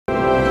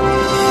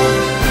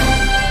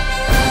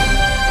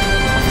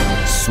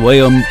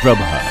Swayam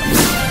Prabha.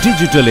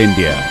 Digital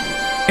India.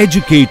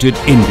 Educated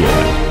India.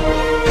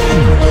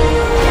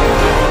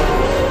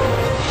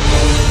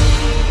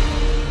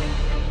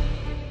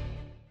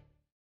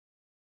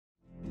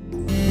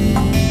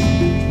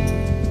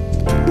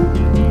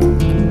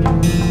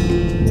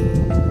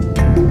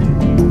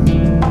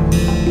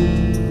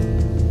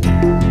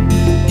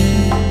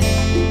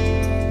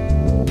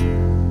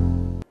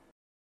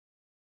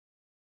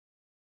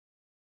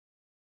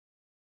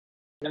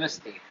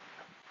 Namaste.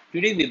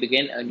 Today we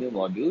begin a new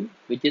module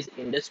which is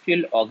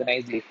Industrial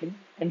Organization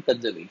and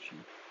Conservation.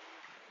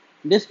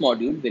 This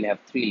module will have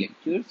three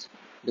lectures: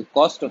 the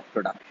cost of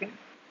production,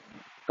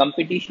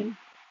 competition,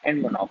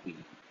 and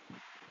monopoly.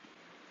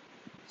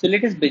 So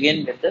let us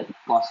begin with the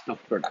cost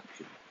of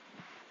production.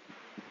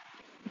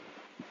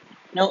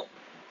 Now,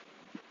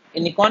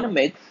 in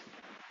economics,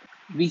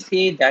 we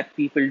say that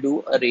people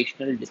do a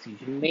rational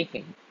decision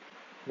making,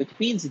 which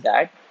means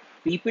that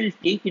people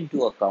take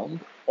into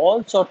account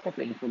all sorts of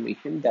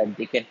information that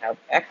they can have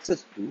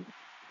access to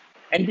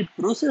and they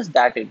process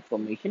that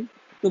information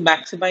to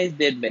maximize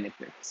their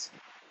benefits.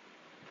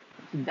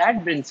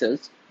 That brings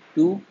us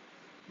to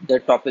the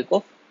topic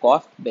of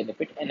cost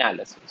benefit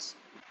analysis.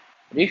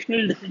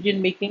 Rational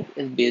decision making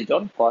is based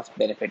on cost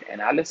benefit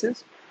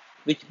analysis,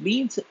 which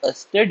means a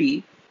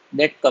study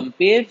that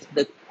compares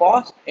the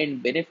cost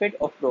and benefit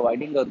of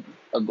providing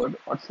a good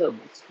or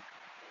service.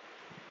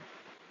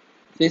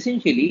 So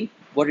essentially,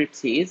 what it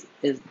says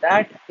is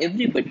that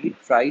everybody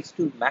tries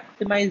to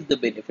maximize the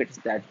benefits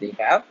that they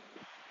have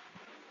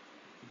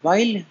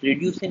while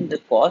reducing the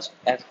cost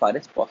as far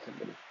as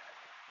possible.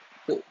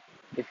 So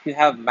if you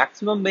have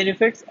maximum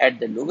benefits at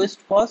the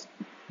lowest cost,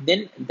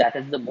 then that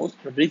is the most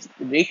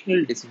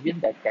rational decision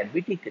that can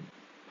be taken.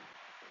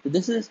 So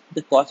this is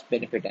the cost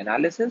benefit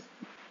analysis,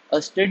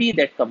 a study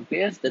that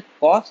compares the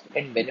cost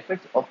and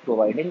benefits of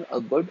providing a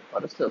good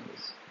or a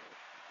service.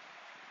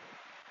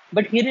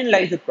 But herein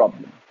lies a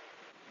problem.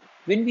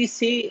 When we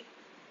say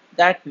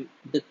that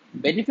the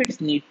benefits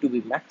need to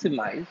be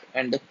maximized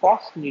and the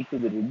costs need to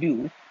be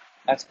reduced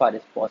as far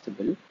as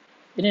possible,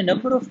 in a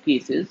number of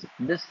cases,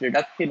 this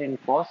reduction in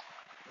cost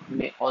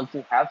may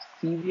also have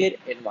severe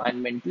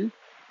environmental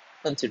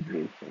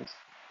considerations.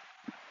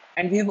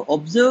 And we have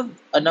observed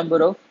a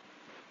number of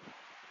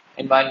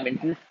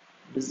environmental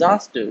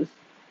disasters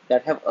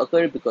that have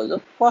occurred because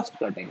of cost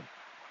cutting.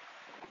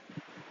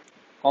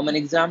 Common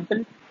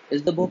example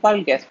is the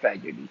Bhopal gas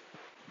tragedy.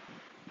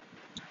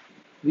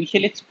 We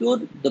shall explore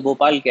the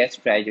Bhopal gas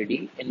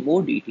tragedy in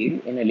more detail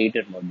in a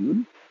later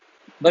module,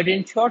 but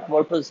in short,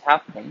 what was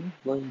happening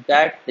was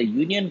that the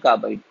Union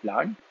Carbide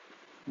plant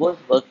was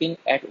working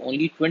at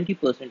only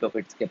 20% of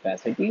its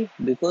capacity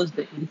because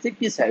the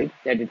insecticide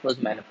that it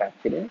was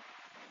manufacturing,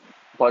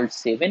 called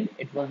Seven,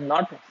 it was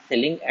not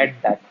selling at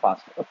that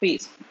fast a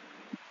pace.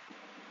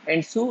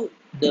 And so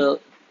the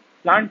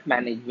plant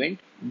management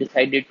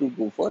decided to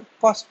go for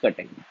cost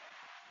cutting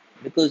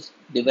because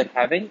they were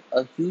having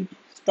a huge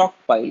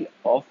stockpile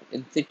of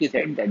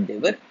insecticide that they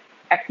were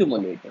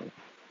accumulating.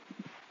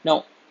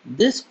 Now,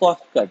 this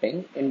cost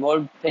cutting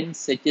involved things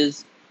such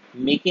as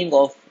making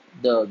of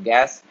the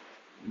gas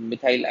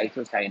methyl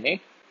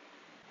isocyanate.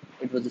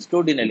 It was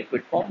stored in a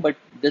liquid form, but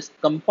this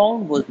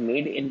compound was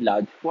made in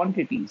large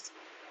quantities.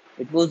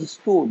 It was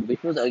stored,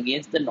 which was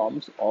against the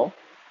norms of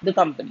the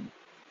company.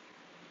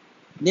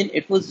 Then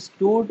it was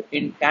stored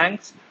in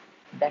tanks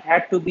that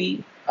had to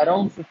be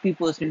around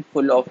 50%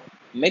 full of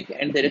milk,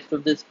 and the rest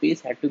of the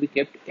space had to be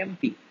kept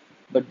empty,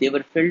 but they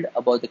were filled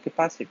above the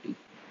capacity.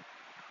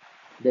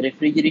 The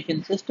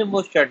refrigeration system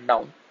was shut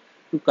down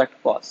to cut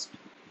cost.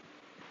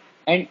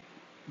 And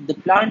the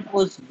plant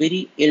was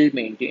very ill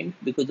maintained,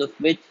 because of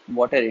which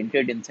water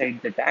entered inside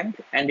the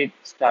tank and it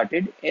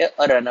started a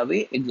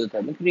runaway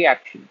exothermic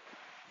reaction.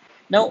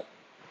 Now,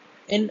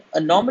 in a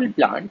normal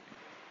plant,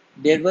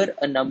 there were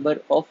a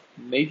number of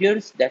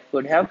measures that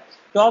could have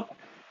stopped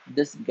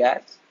this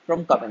gas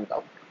from coming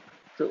out.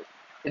 So,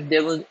 if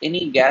there was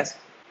any gas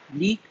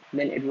leak,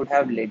 then it would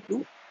have led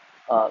to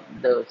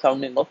the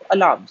sounding of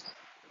alarms.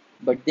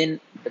 But then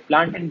the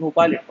plant in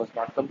Bhopal, it was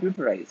not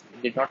computerized.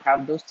 It did not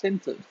have those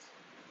sensors.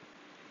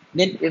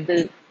 Then if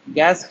the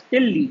gas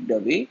still leaked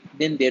away,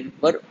 then there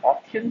were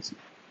options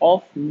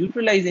of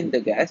neutralizing the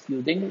gas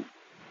using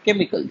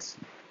chemicals.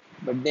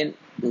 But then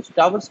those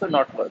towers were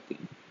not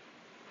working.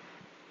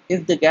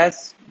 If the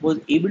gas was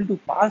able to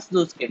pass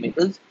those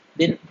chemicals,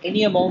 then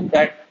any amount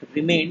that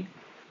remained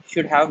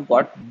should have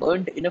got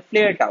burnt in a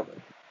flare tower.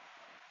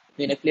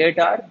 In a flare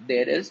tower,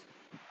 there is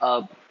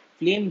a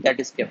flame that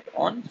is kept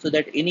on so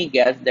that any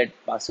gas that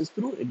passes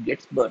through, it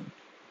gets burnt.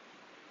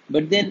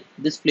 But then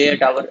this flare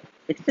tower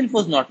itself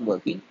was not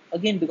working,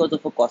 again because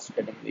of a cost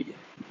cutting measure.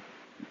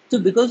 So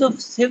because of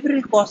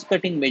several cost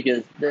cutting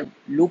measures, the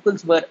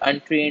locals were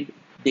untrained,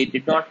 they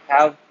did not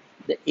have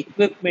the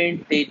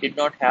equipment, they did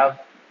not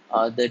have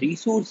the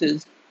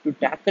resources to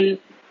tackle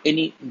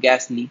any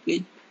gas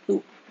leakage.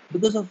 So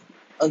because of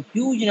a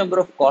huge number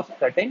of cost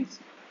cuttings,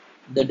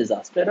 the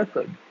disaster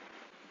occurred.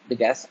 The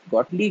gas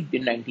got leaked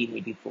in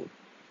 1984.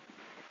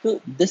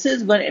 So this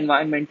is one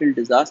environmental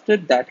disaster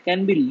that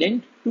can be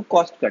linked to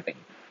cost cutting.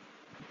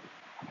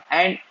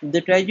 And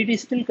the tragedy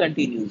still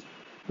continues.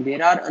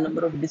 There are a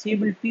number of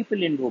disabled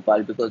people in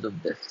Bhopal because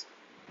of this.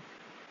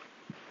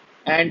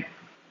 And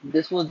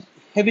this was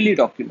heavily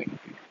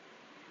documented.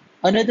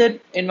 Another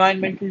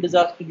environmental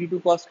disaster due to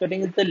cost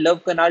cutting is the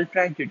Love Canal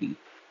tragedy.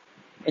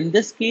 In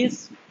this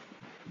case,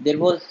 there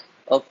was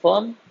a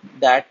firm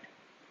that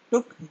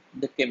took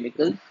the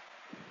chemicals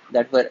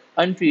that were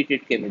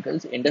untreated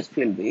chemicals,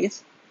 industrial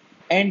waste,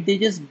 and they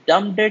just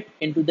dumped it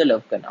into the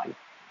Love Canal.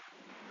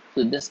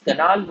 So this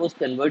canal was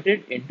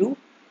converted into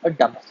a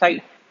dump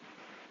site.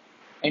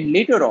 And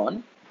later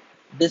on,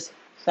 this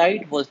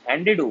site was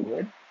handed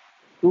over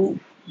to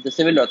the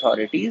civil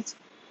authorities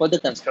for the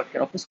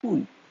construction of a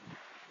school.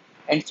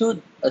 And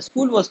so a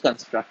school was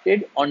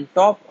constructed on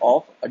top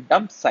of a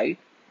dump site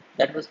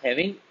that was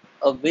having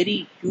a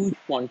very huge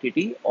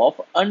quantity of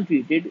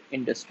untreated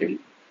industrial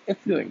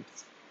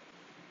effluents.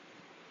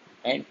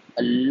 And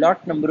a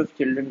lot number of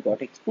children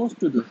got exposed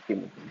to those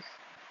chemicals.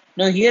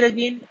 Now here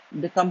again,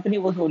 the company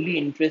was only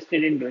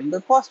interested in doing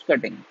the cost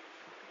cutting,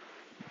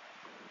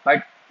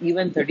 but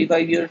even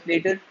 35 years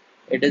later,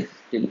 it is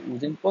still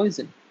oozing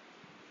poison.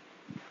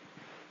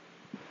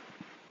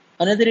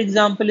 Another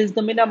example is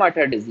the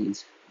Minamata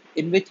disease,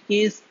 in which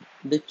case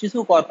the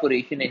Chisu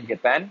Corporation in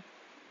Japan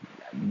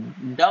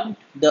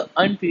dumped the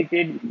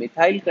untreated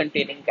methyl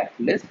containing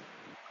catalyst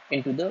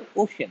into the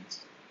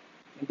oceans,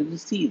 into the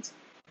seas.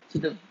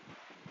 So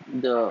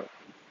the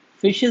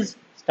fishes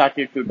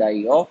started to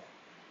die off,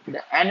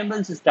 the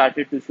animals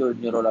started to show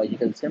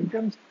neurological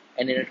symptoms,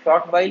 and in a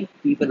short while,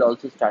 people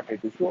also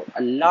started to show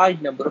a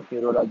large number of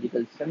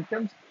neurological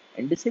symptoms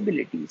and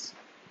disabilities.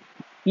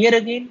 Here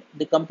again,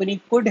 the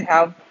company could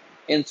have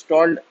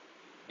installed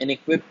an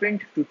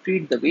equipment to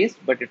treat the waste,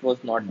 but it was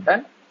not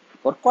done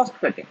for cost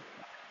cutting.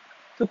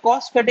 So,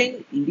 cost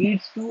cutting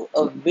leads to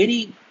a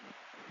very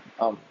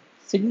um,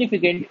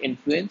 significant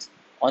influence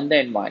on the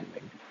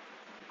environment,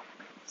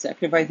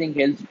 sacrificing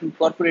health to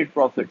corporate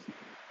profits.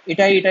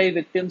 Itai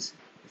victims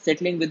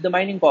settling with the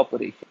mining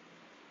corporation.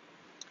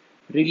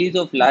 Release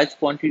of large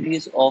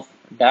quantities of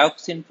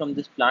dioxin from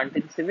this plant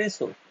in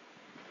Seveso.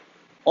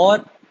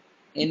 Or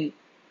in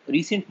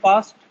recent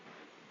past,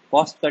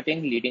 cost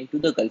cutting leading to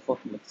the Gulf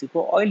of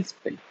Mexico oil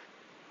spill.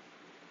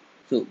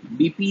 So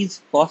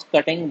BP's cost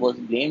cutting was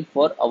blamed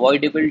for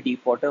avoidable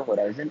Deepwater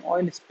Horizon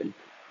oil spill.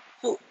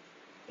 So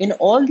in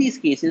all these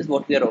cases,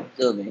 what we are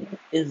observing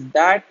is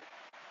that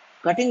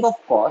cutting of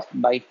cost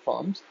by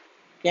firms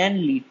can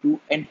lead to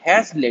and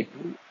has led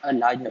to a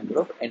large number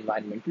of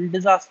environmental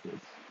disasters.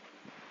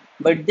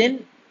 But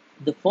then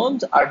the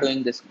firms are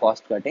doing this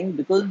cost cutting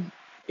because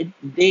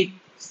they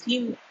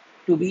seem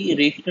to be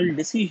rational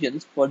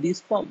decisions for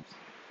these firms.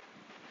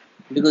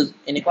 Because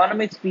in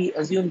economics, we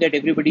assume that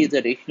everybody is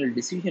a rational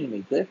decision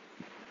maker,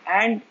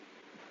 and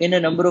in a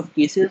number of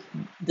cases,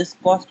 this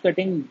cost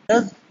cutting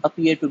does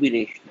appear to be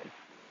rational.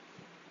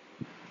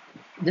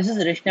 This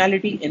is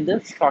rationality in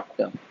the short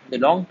term. In the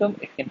long term,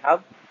 it can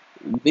have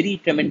very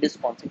tremendous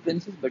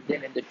consequences, but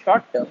then in the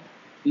short term,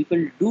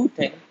 people do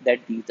think that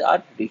these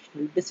are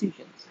rational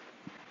decisions.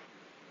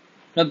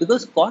 Now,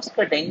 because cost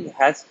cutting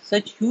has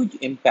such huge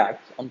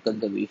impacts on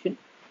conservation,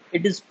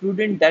 it is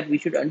prudent that we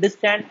should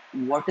understand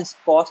what is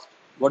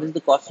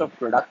the cost of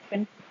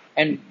production,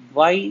 and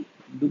why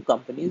do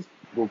companies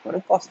go for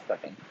a cost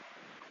cutting.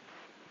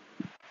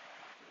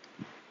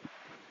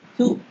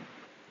 So,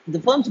 the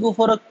firms go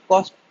for a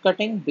cost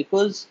cutting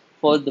because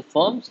for the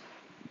firms,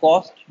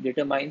 cost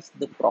determines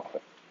the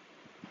profit.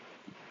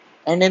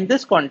 And in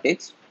this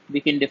context,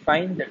 we can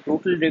define the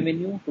total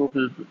revenue,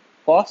 total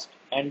cost,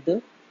 and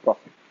the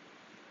profit.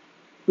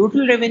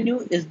 Total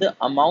revenue is the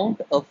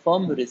amount a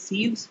firm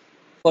receives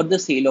for the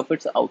sale of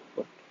its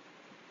output.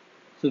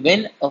 So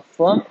when a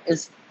firm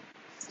is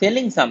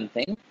selling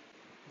something,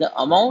 the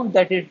amount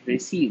that it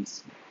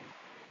receives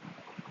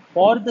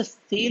for the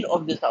sale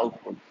of this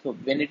output. So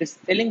when it is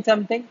selling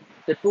something,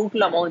 the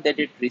total amount that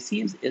it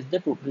receives is the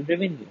total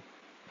revenue.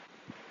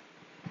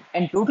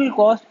 And total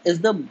cost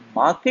is the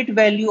market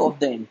value of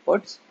the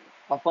inputs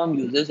a firm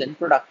uses in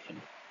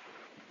production.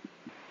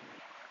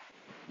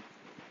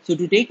 So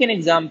to take an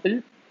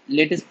example,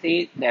 let us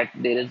say that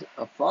there is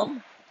a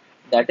firm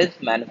that is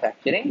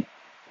manufacturing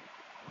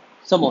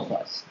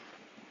samosas.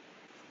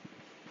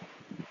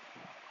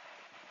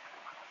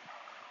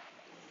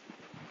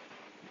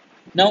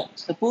 Now,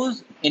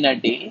 suppose in a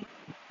day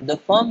the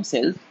firm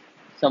sells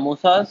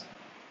samosas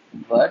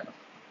worth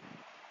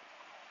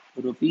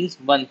rupees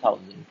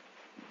 1000.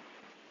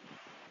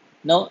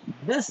 Now,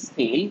 this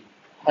sale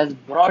has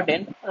brought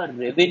in a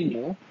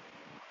revenue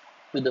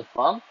to the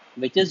firm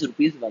which is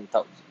rupees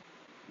 1000.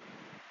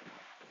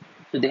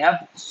 So, they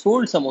have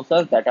sold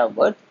samosas that are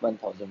worth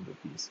 1000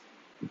 rupees.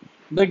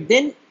 But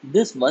then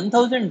this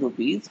 1000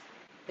 rupees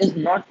is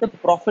not the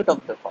profit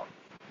of the firm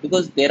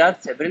because there are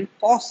several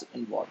costs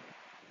involved.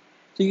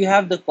 So, you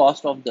have the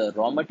cost of the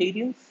raw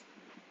materials,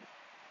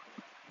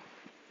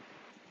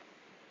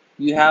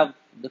 you have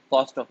the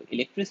cost of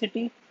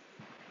electricity,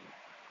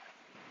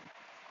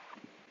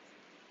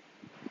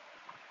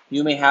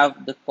 You may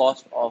have the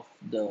cost of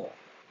the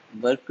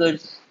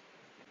workers'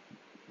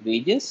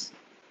 wages.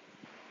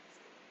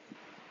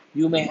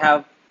 You may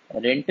have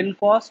rental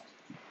cost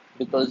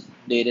because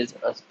there is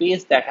a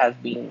space that has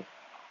been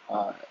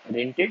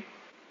rented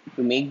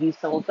to make these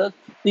samosas.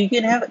 So you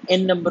can have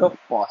n number of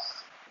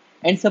costs.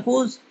 And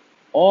suppose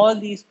all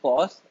these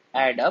costs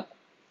add up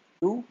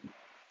to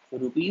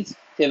rupees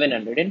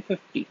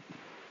 750.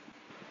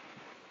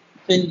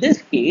 So in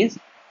this case,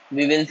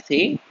 we will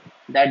say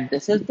that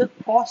this is the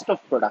cost of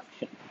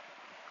production.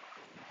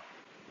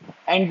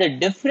 And the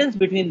difference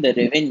between the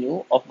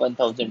revenue of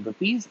 1000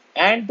 rupees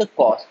and the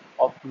cost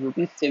of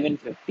rupees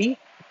 750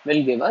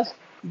 will give us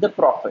the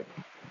profit.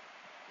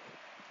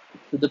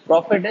 So the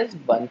profit is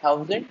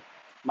 1000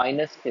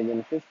 minus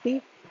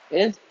 750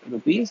 is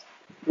rupees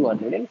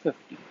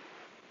 250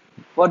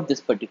 for this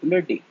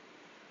particular day.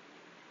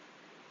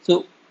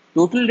 So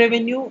total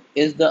revenue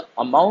is the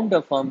amount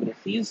a firm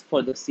receives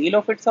for the sale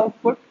of its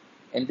output,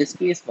 in this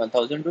case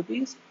 1000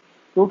 rupees.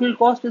 Total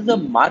cost is the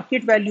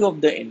market value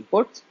of the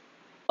inputs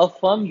a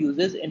firm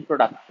uses in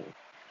production.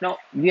 Now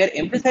we are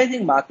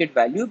emphasizing market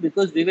value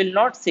because we will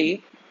not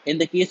say in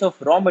the case of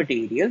raw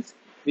materials,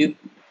 we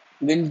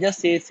will just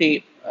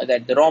say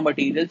that the raw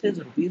materials is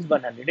rupees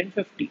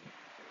 150.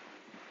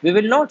 We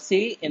will not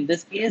say in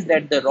this case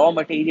that the raw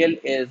material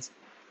is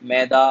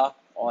maida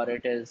or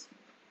it is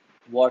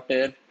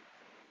water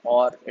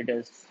or it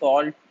is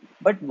salt.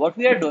 But what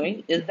we are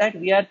doing is that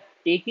we are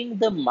taking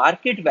the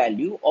market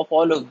value of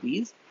all of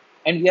these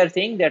and we are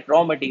saying that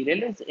raw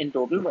material is in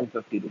total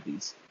 150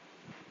 rupees.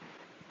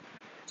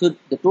 So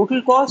the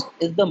total cost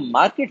is the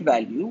market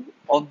value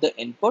of the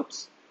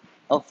inputs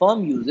a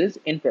firm uses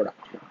in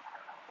production.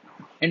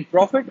 And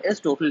profit is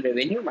total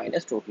revenue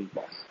minus total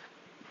cost.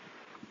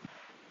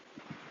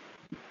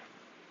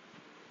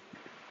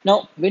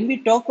 Now, when we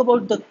talk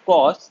about the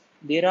costs,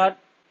 there are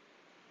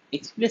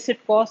explicit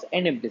costs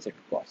and implicit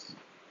costs.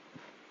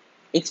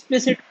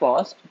 Explicit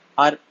costs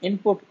are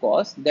input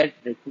costs that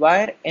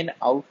require an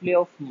outlay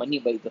of money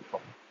by the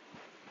firm.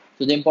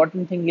 So the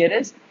important thing here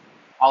is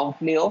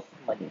outlay of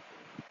money,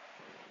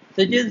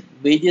 such as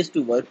wages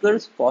to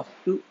workers,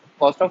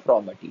 cost of raw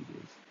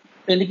materials.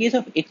 So in the case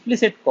of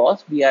explicit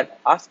costs, we are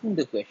asking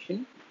the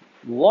question,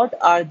 what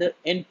are the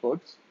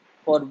inputs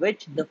for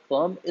which the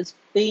firm is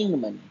paying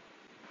money?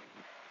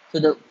 So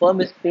the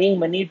firm is paying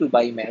money to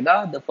buy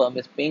maida, the firm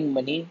is paying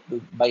money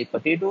to buy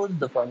potatoes,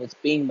 the firm is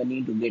paying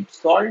money to get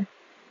salt,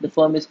 the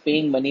firm is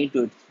paying money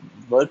to its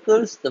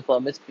workers, the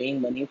firm is paying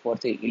money for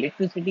say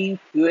electricity,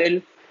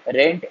 fuel,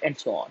 rent, and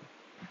so on.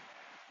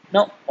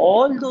 Now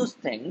all those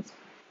things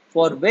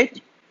for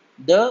which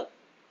the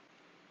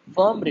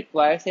firm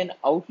requires an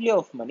outlay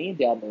of money,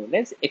 they are known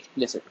as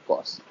explicit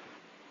costs.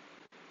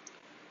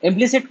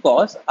 Implicit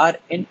costs are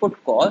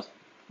input costs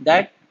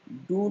that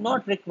do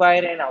not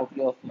require an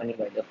outlay of money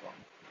by the firm.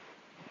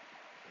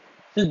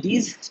 So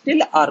these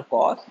still are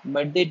costs,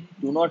 but they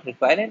do not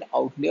require an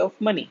outlay of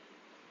money.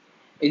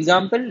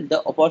 Example,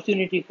 the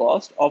opportunity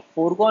cost of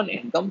foregone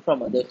income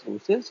from other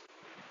sources,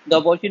 the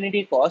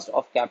opportunity cost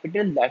of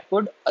capital that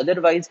could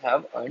otherwise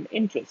have earned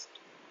interest.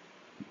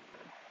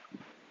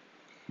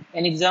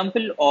 An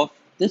example of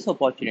this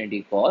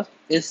opportunity cost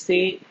is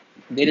say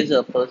there is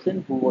a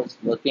person who was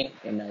working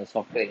in a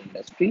software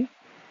industry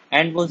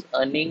and was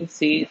earning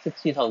say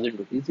 60,000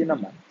 rupees in a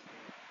month.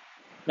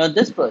 Now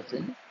this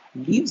person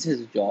leaves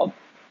his job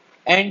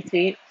and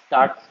say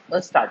starts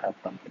a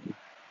startup company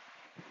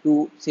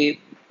to say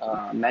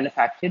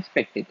manufacture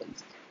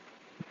spectacles.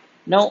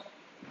 Now,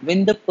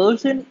 when the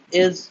person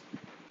is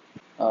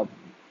uh,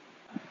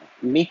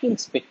 making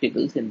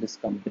spectacles in this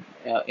company,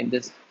 in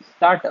this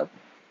startup,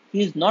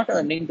 he is not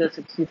earning the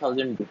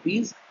 60,000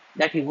 rupees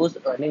that he was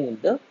earning in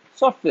the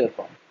software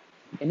firm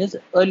in his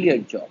earlier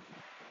job.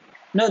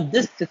 Now,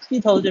 this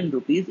 60,000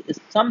 rupees is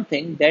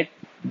something that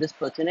this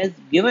person has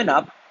given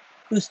up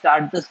to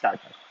start the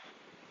startup.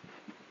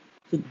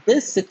 So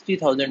this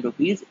 60,000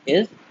 rupees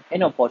is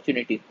an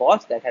opportunity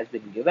cost that has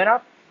been given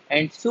up,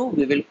 and so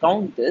we will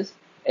count this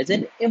as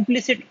an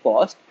implicit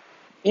cost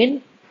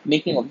in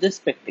making of the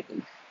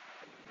spectacles.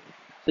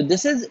 So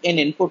this is an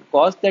input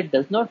cost that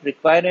does not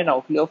require an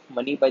outlay of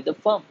money by the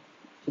firm.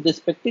 So the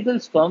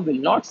spectacles firm will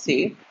not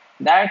say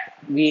that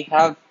we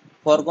have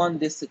foregone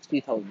this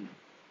 60,000,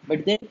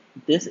 but then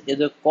this is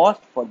a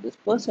cost for this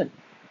person.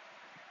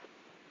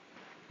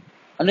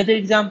 Another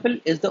example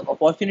is the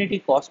opportunity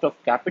cost of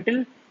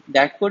capital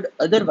that could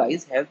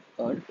otherwise have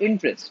earned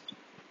interest.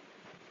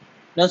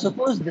 Now,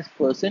 suppose this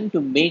person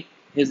to make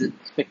his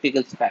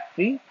spectacles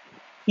factory,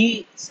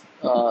 he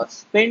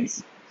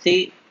spends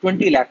say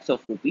 20 lakhs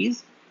of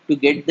rupees to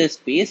get the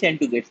space and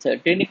to get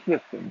certain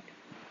equipment.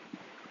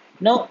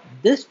 Now,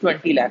 this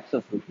 20 lakhs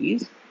of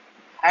rupees,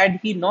 had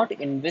he not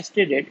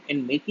invested it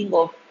in making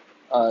of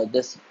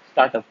this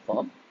startup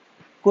firm,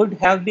 could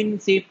have been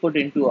say put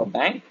into a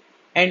bank,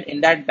 and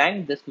in that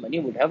bank this money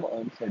would have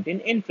earned certain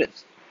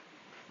interest.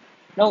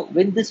 Now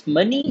when this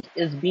money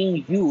is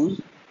being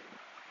used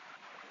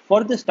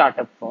for the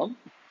startup firm,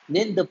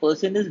 then the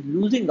person is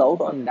losing out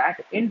on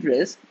that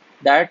interest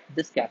that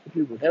this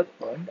capital would have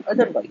earned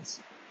otherwise.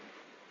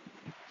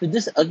 So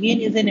this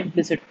again is an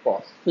implicit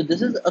cost. So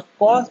this is a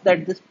cost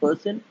that this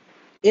person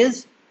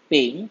is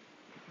paying,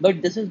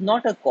 but this is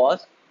not a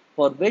cost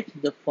for which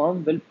the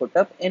firm will put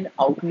up an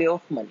outlay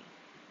of money.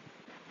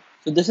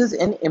 So this is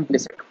an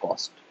implicit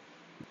cost.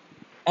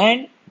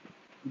 And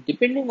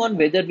depending on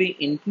whether we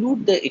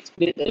include the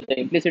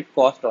implicit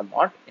cost or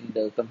not in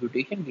the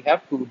computation, we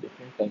have two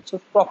different kinds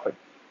of profit.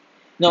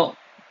 Now,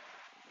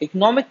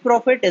 economic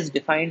profit is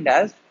defined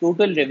as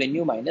total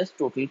revenue minus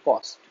total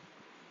cost,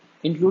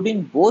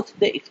 including both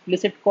the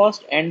explicit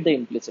cost and the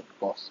implicit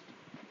cost,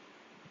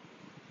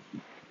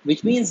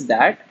 which means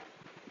that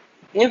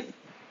if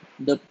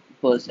the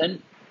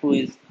person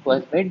who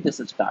has made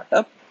this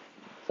startup,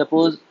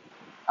 suppose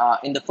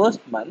in the first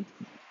month,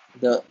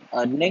 the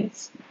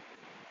earnings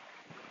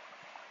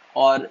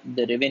or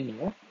the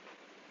revenue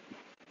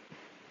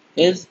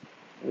is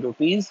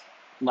rupees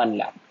 1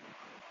 lakh,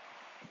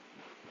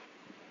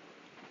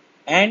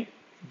 and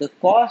the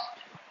cost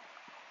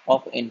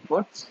of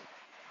inputs,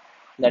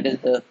 that is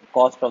the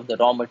cost of the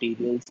raw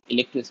materials,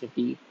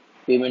 electricity,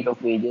 payment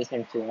of wages,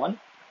 and so on,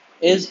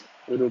 is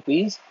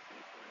rupees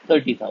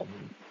 30,000.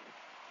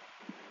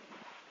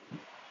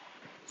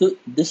 So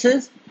this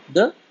is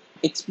the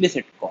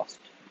explicit cost.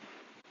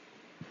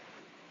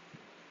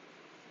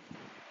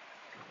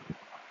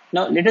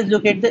 Now let us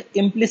look at the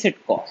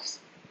implicit cost.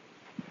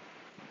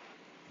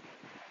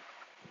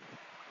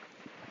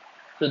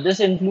 So this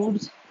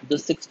includes the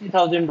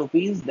 60,000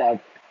 rupees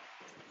that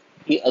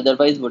he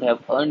otherwise would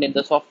have earned in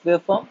the software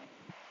firm,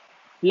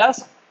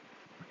 plus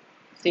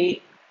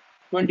say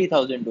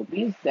 20,000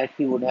 rupees that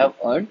he would have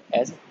earned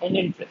as an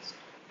interest.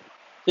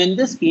 So in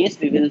this case,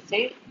 we will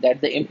say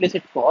that the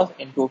implicit cost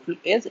in total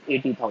is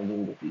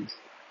 80,000 rupees.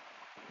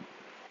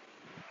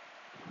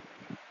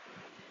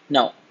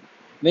 Now,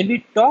 when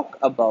we talk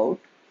about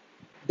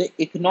the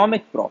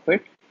economic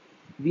profit,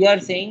 we are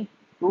saying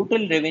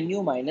total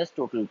revenue minus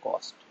total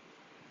cost,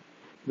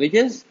 which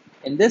is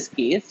in this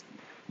case,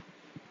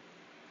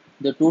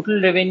 the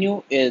total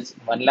revenue is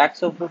 1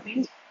 lakhs of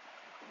rupees,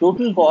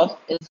 total cost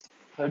is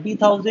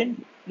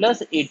 30,000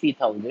 plus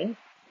 80,000.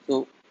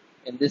 So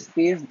in this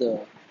case,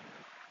 the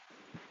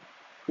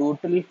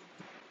total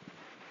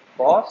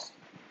cost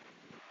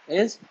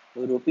is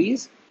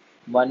rupees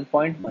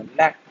 1.1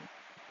 lakh.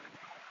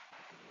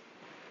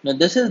 Now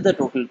this is the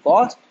total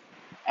cost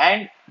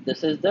and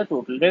this is the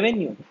total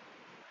revenue,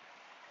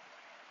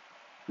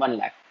 1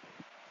 lakh.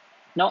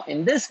 Now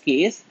in this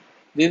case,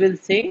 we will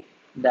say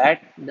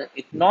that the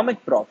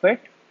economic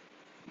profit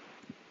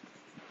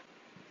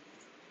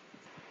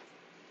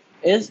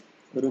is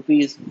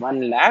rupees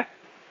 1 lakh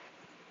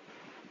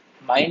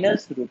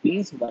minus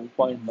rupees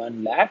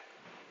 1.1 lakh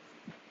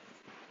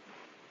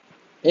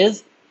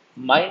is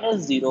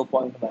minus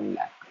 0.1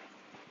 lakh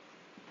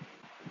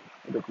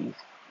rupees.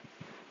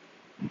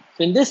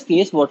 So in this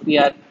case, what we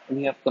have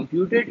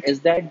computed is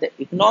that the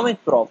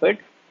economic profit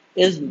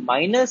is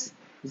minus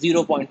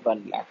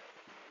 0.1 lakh,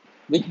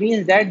 which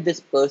means that this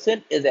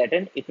person is at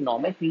an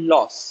economic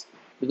loss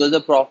because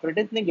the profit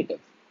is negative.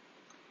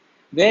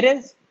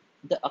 Whereas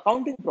the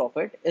accounting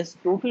profit is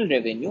total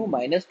revenue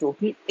minus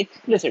total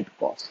explicit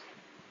cost.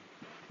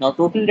 Now,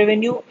 total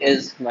revenue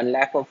is 1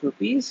 lakh of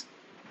rupees.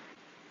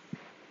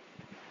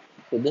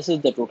 So, this is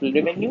the total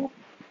revenue.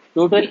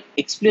 Total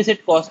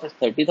explicit cost is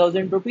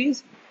 30,000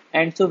 rupees.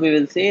 And so, we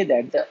will say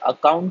that the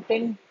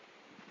accounting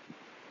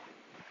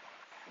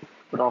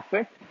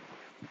profit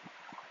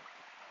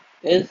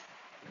is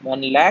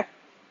 1 lakh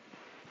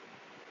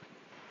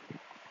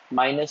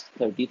minus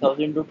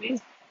 30,000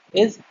 rupees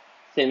is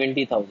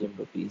 70,000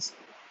 rupees.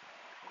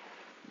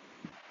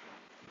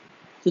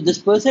 So this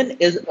person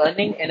is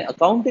earning an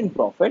accounting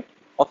profit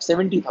of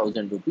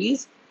 70,000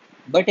 rupees,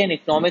 but an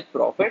economic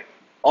profit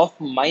of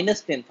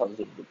minus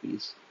 10,000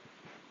 rupees.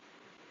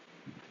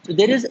 So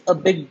there is a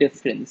big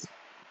difference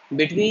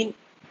between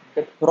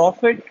the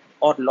profit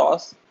or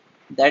loss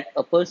that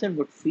a person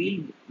would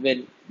feel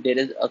when there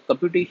is a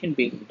computation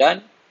being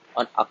done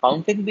on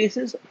accounting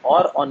basis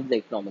or on the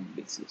economic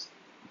basis.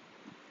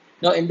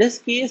 Now, in this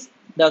case,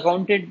 the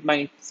accountant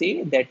might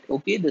say that,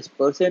 okay, this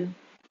person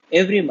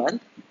every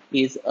month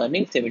is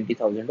earning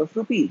 70,000 of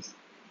rupees.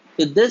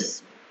 So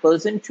this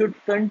person should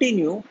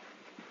continue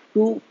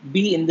to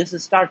be in this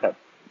startup.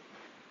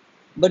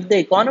 But the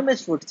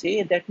economist would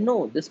say that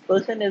no, this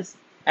person is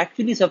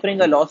actually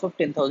suffering a loss of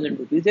 10,000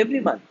 rupees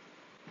every month.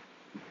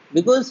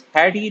 Because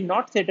had he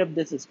not set up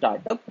this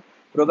startup,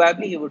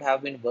 probably he would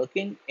have been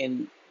working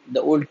in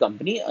the old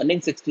company, earning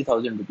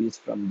 60,000 rupees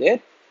from there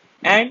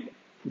and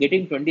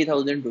getting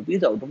 20,000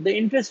 rupees out of the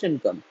interest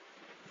income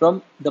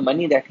from the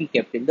money that he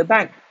kept in the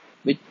bank,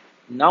 which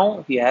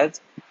now he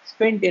has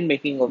spent in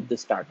making of the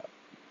startup.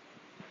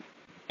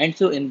 And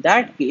so in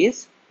that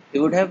case, he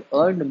would have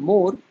earned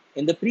more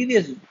in the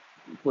previous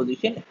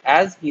position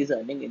as he is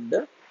earning in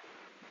the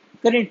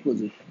current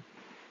position.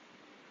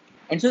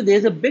 And so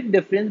there's a big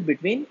difference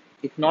between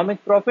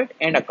economic profit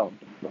and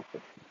accounting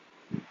profit.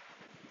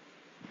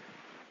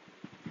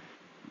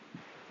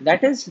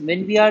 That is,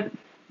 when we are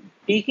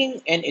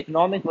taking an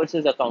economic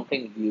versus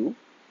accounting view,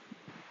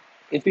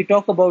 if we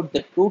talk about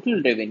the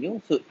total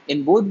revenue, so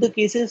in both the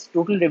cases,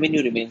 total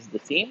revenue remains the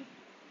same,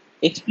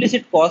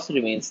 explicit cost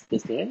remains the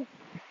same.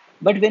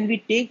 But when we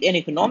take an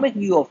economic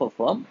view of a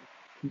firm,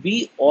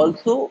 we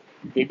also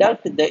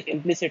deduct the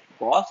implicit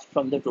cost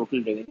from the total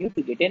revenue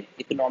to get an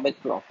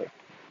economic profit.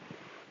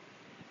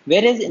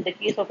 Whereas in the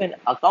case of an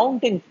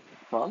accounting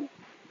firm,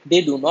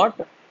 they do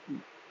not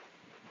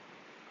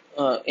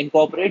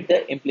incorporate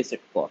the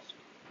implicit cost.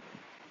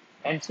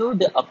 And so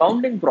the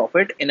accounting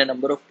profit in a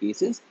number of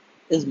cases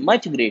is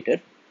much greater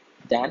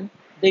than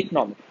the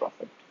economic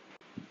profit.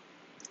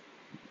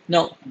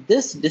 Now,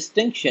 this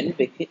distinction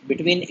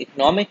between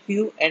economic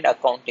view and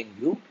accounting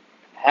view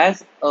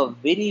has a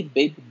very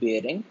big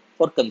bearing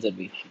for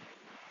conservation.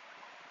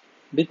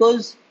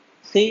 Because,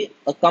 say,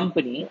 a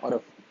company or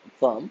a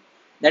firm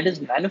that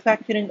is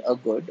manufacturing a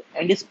good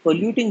and is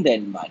polluting the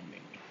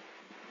environment.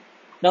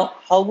 Now,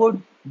 how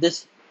would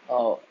this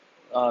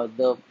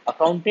the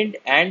accountant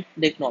and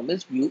the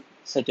economist view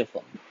such a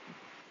firm?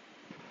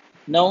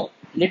 Now,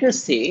 let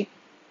us say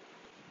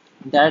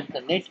that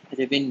the net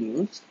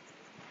revenues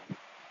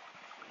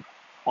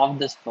of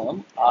this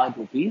firm are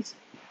rupees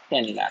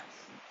 10 lakhs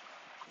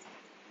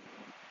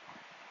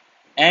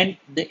and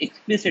the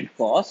explicit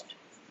cost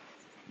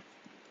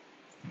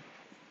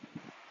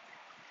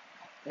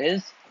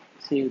is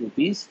say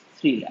rupees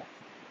 3 lakh.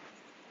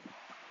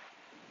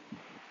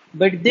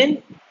 But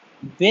then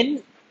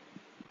when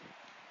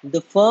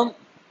the firm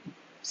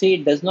say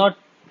does not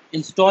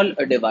install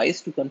a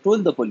device to control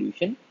the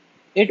pollution,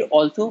 it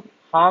also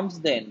harms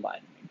the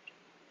environment.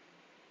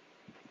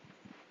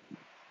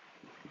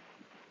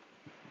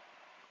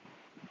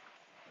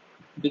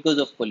 Because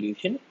of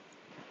pollution,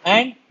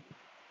 and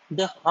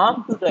the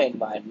harm to the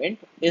environment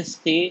is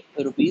say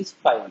rupees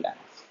 5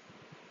 lakhs.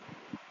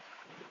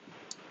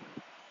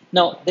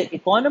 Now, the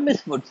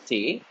economist would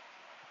say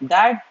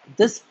that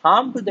this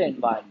harm to the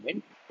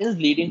environment is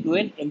leading to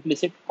an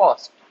implicit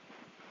cost.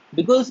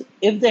 Because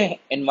if the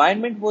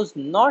environment was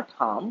not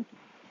harmed,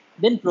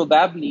 then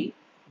probably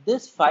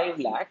this 5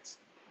 lakhs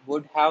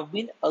would have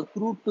been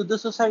accrued to the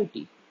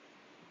society.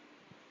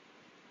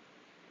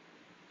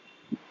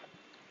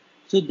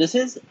 So, this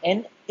is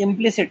an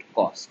implicit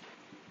cost.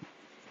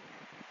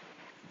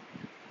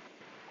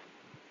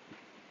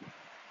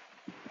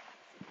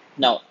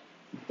 Now,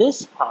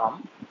 this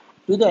harm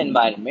to the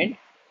environment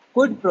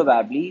could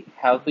probably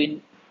have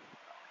been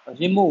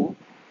removed,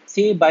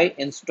 say, by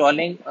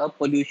installing a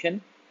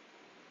pollution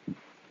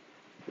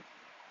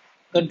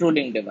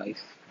controlling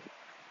device,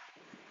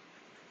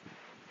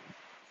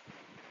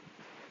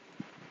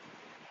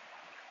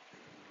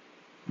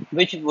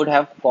 which would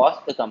have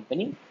cost the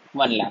company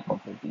 1 lakh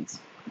of rupees.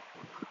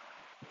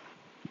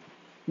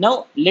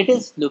 Now, let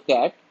us look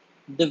at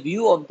the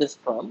view of this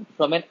firm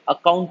from an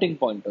accounting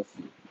point of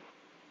view.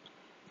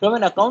 From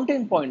an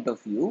accounting point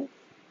of view,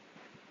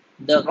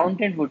 the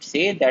accountant would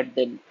say that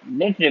the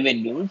net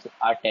revenues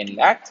are 10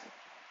 lakhs,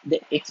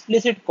 the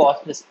explicit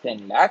cost is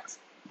 10 lakhs,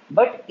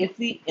 but if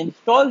we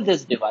install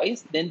this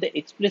device, then the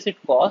explicit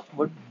cost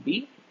would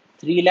be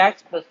 3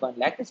 lakhs plus 1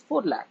 lakh is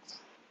 4 lakhs.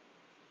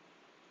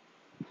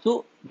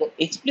 So the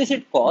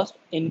explicit cost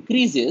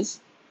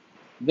increases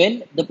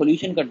when the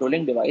pollution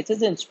controlling device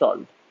is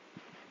installed.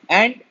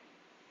 And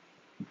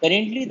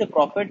currently the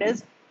profit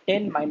is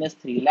 10 minus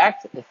 3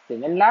 lakhs is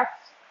 7 lakhs.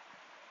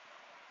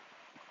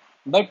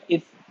 But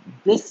if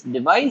this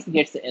device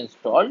gets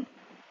installed,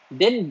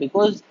 then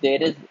because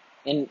there is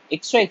an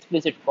extra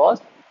explicit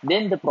cost,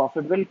 then the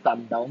profit will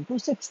come down to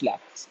 6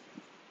 lakhs.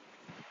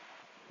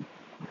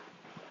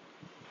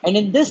 And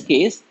in this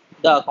case,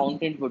 the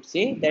accountant would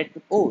say that,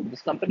 oh,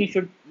 this company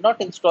should not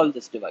install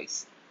this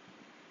device.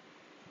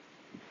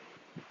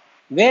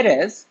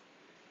 Whereas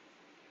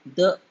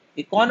the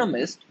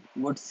economist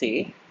would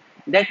say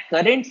that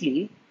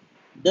currently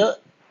the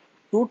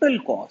total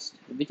cost,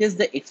 which is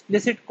the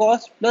explicit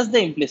cost plus the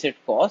implicit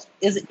cost,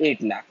 is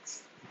 8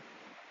 lakhs.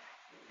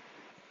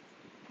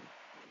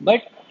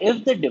 But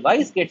if the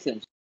device gets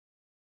installed,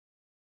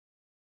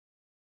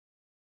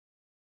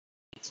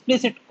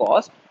 explicit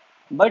cost,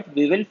 but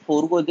we will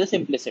forego this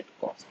implicit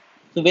cost.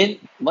 So when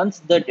once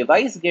the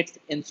device gets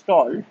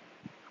installed,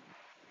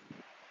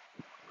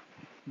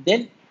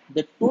 then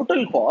the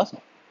total cost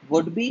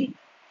would be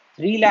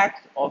 3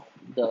 lakhs of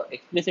the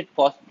explicit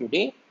cost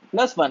today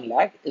plus 1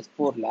 lakh is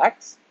 4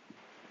 lakhs,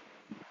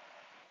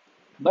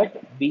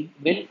 but we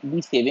will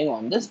be saving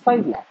on this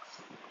 5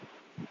 lakhs.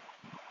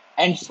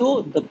 And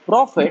so the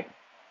profit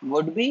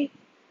would be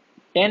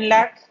 10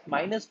 lakhs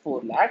minus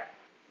 4 lakh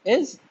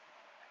is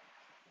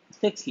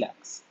 6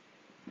 lakhs.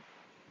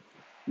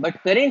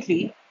 But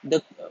currently,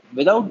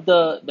 without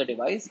the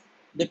device,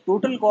 the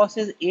total cost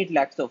is 8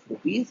 lakhs of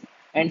rupees,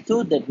 and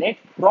so the net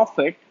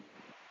profit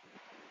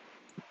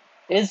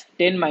is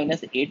 10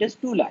 minus 8 is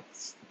 2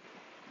 lakhs.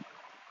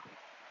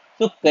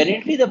 So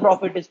currently the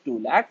profit is 2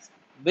 lakhs.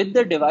 With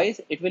the device,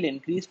 it will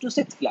increase to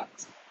 6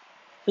 lakhs.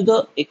 So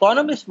the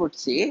economist would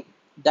say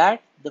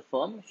that the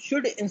firm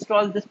should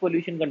install this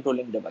pollution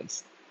controlling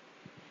device.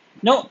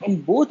 Now,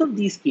 in both of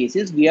these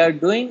cases, we are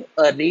doing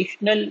a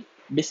rational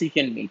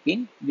decision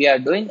making, we are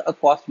doing a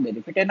cost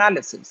benefit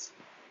analysis.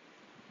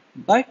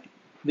 But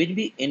when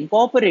we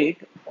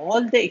incorporate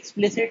all the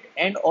explicit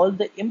and all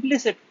the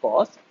implicit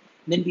costs,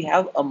 then we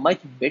have a much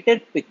better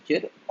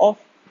picture of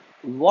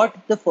what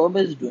the firm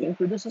is doing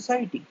to the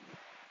society.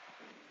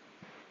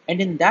 And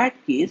in that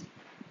case,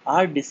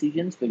 our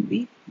decisions will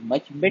be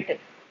much better.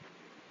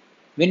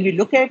 When we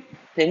look at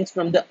things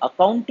from the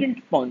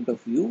accountant point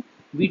of view,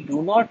 we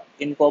do not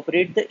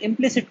incorporate the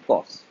implicit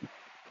costs.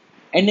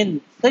 And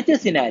in such a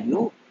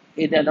scenario,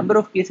 in a number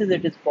of cases,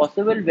 it is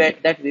possible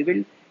that we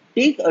will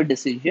take a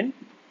decision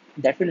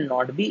that will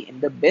not be in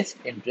the best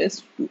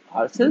interest to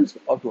ourselves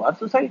or to our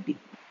society.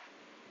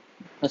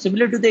 Now,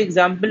 similar to the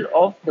example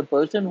of the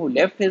person who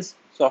left his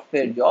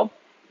software job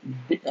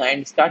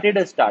and started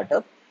a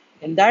startup,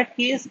 in that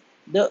case,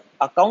 the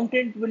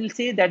accountant will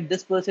say that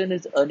this person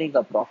is earning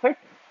a profit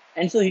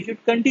and so he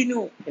should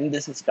continue in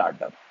this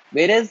startup.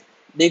 Whereas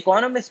the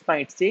economist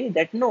might say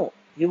that no,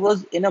 he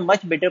was in a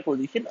much better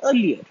position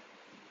earlier.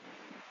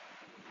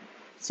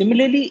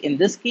 Similarly, in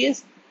this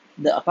case,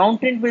 the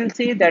accountant will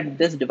say that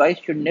this device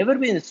should never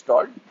be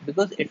installed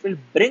because it will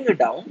bring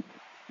down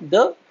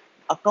the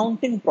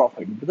accounting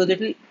profit because it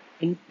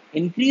will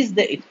increase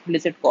the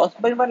explicit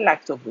cost by 1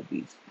 lakhs of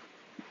rupees.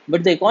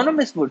 But the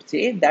economist would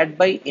say that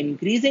by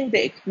increasing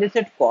the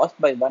explicit cost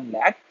by 1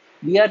 lakh,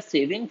 we are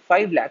saving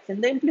 5 lakhs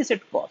in the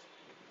implicit cost.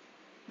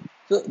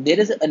 So there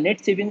is a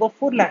net saving of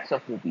 4 lakhs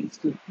of rupees,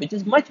 which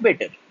is much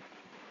better.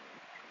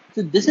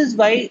 So this is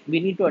why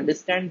we need to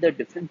understand the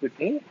difference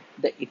between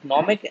the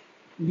economic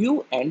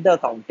view and the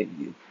accounting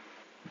view.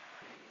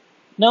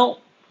 Now,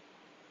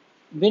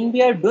 when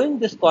we are doing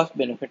this cost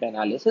benefit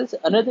analysis,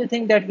 another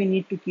thing that we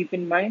need to keep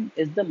in mind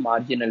is the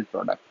marginal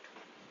product.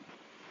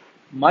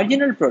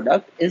 Marginal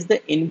product is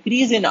the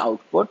increase in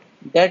output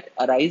that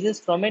arises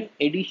from an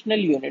additional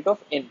unit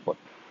of input.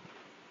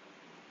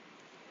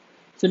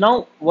 So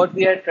now what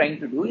we are trying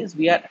to do is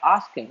we are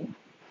asking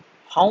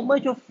how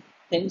much of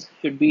things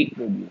should be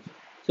produced.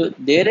 So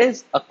there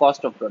is a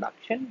cost of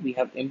production, we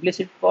have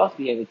implicit cost,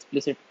 we have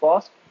explicit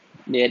cost,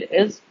 there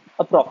is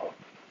a profit.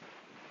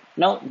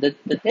 Now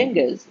the thing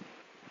is,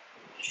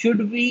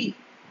 should we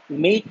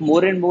make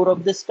more and more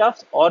of this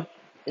stuff, or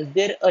is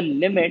there a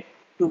limit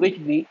to which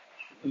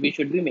we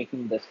should be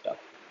making this stuff?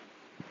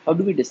 How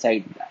do we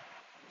decide that?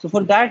 So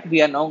for that,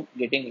 we are now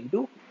getting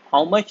into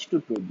how much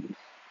to produce.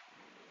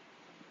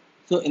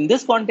 So in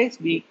this context,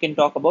 we can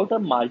talk about a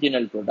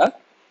marginal product,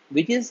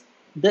 which is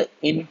the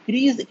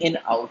increase in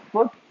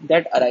output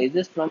that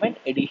arises from an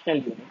additional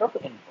unit of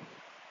input.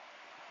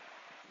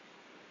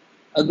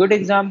 A good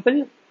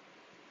example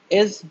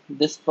is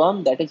this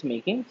firm that is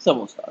making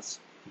samosas.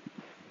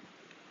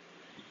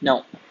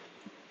 Now,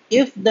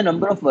 if the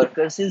number of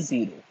workers is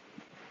zero,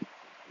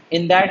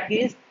 in that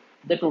case,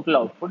 the total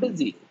output is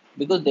zero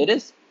because there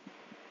is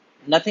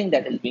nothing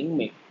that is being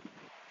made.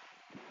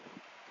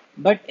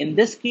 But in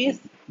this case,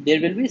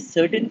 there will be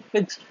certain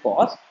fixed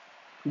costs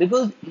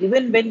because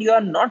even when you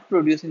are not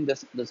producing the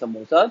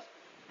samosas,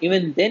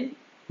 even then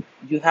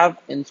you have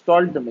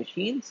installed the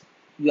machines,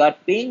 you are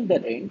paying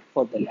the rent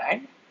for the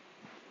land,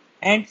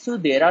 and so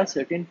there are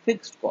certain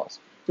fixed costs.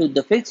 So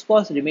the fixed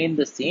costs remain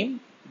the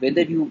same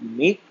whether you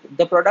make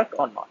the product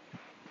or not.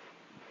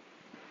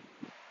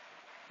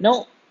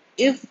 Now,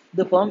 if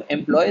the firm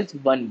employs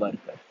one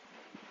worker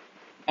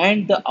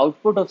and the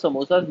output of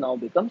samosas now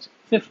becomes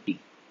 50.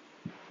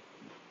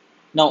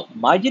 Now,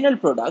 marginal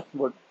product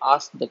would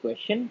ask the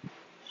question,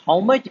 how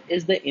much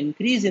is the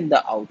increase in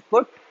the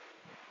output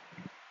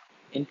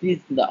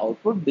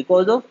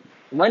because of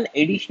one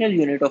additional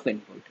unit of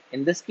input.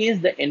 In this case,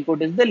 the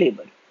input is the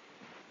labor.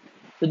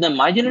 So the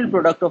marginal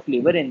product of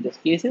labor in this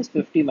case is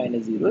 50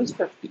 minus 0 is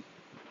 50.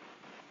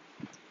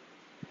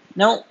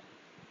 Now,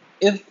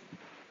 if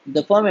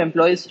the firm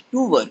employs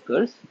two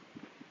workers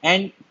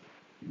and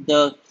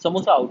the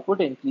samosa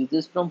output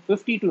increases from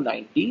 50 to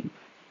 90,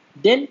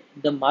 then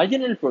the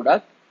marginal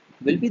product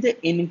will be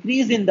the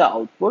increase in the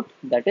output,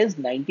 that is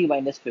 90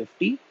 minus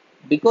 50,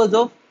 because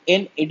of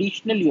an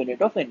additional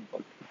unit of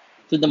input.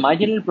 So the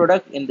marginal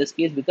product in this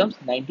case becomes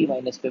 90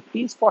 minus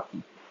 50 is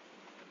 40,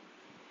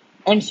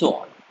 and so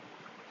on.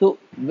 So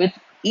with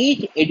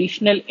each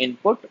additional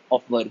input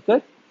of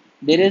worker,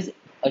 there is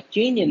a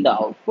change in the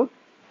output.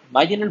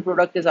 Marginal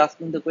product is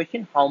asking the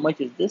question, how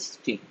much is this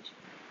change?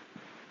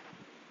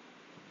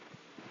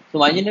 So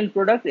marginal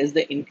product is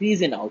the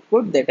increase in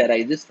output that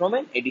arises from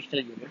an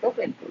additional unit of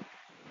input.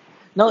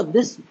 Now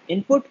this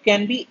input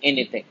can be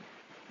anything.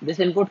 This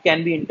input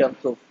can be in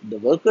terms of the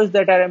workers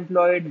that are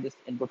employed. This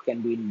input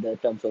can be in the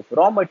terms of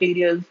raw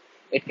materials.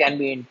 It can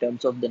be in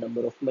terms of the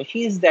number of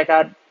machines that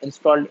are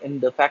installed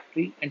in the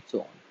factory and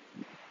so on.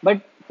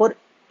 But for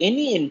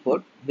any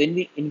input, when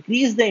we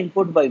increase the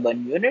input by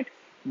 1 unit,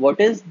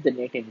 what is the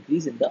net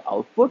increase in the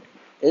output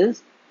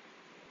is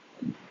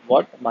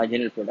what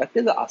marginal product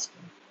is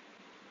asking.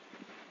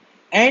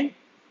 And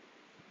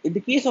in the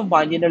case of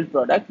marginal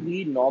product,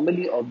 we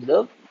normally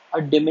observe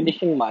a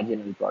diminishing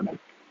marginal product,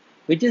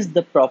 which is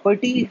the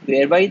property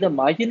whereby the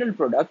marginal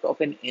product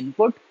of an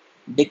input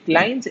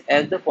declines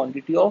as the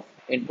quantity of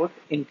input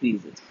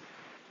increases.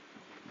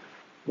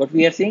 What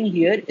we are saying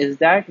here is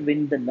that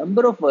when the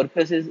number of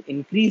workers is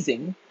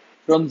increasing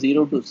from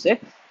 0 to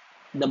 6,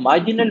 the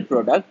marginal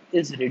product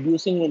is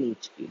reducing in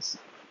each case.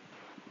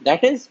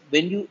 That is,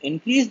 when you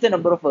increase the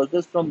number of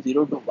workers from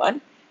 0 to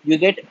 1, you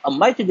get a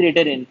much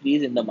greater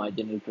increase in the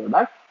marginal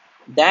product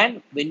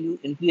than when you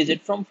increase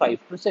it from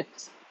 5 to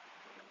 6.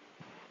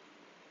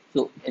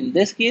 So in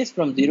this case,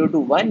 from 0 to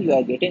 1, you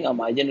are getting a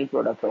marginal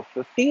product of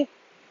 50,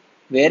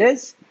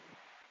 whereas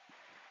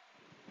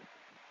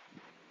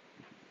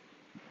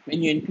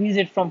when you increase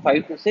it from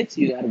 5 to 6,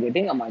 you are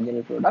getting a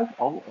marginal product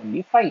of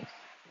only 5.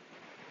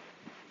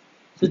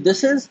 So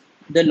this is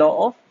the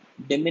law of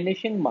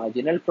diminishing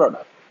marginal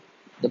product,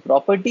 the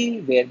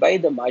property whereby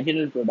the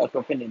marginal product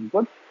of an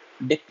input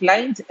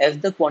declines as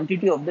the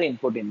quantity of the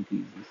input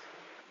increases.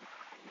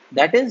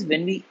 That is,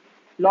 when we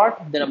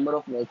plot the number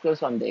of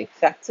workers on the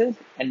x-axis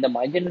and the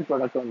marginal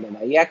product on the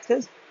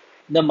y-axis,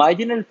 the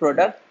marginal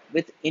product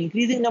with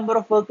increasing number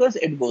of workers,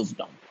 it goes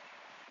down.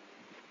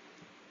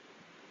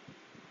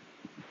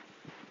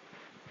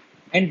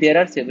 And there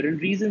are several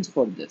reasons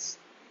for this.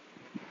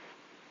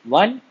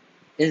 One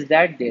is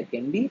that there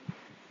can be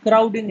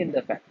crowding in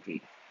the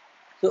factory.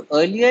 So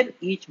earlier,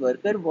 each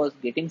worker was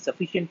getting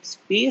sufficient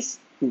space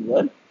to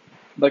work,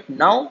 but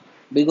now,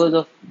 because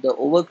of the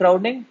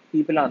overcrowding,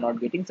 people are not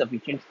getting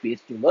sufficient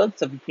space to work,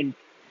 sufficient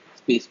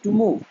space to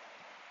move.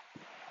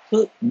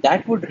 So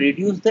that would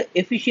reduce the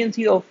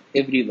efficiency of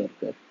every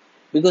worker,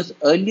 because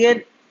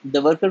earlier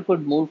the worker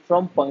could move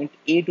from point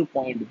A to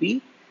point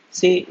B,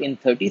 say in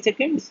 30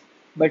 seconds,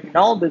 but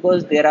now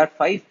because there are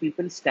 5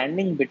 people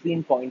standing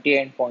between point A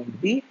and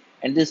point B,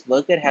 and this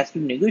worker has to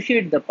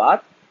negotiate the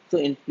path, so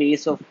in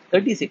place of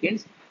 30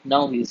 seconds,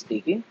 now he is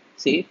taking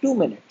say 2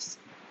 minutes.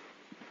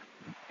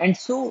 And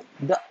so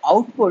the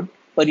output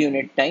per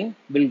unit time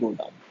will go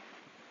down.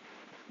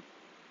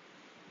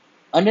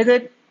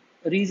 Another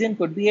reason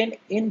could be an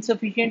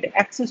insufficient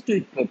access to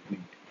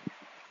equipment.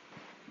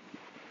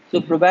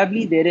 So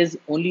probably there is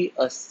only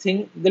a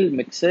single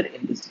mixer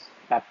in this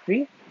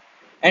factory.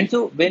 And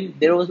so when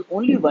there was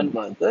only one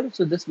worker,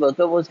 so this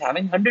worker was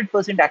having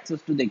 100%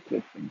 access to the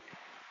equipment.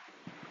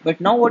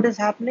 But now what is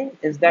happening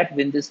is that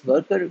when this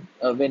worker,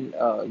 when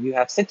you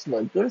have 6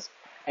 workers,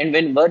 and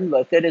when one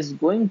worker is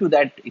going to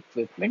that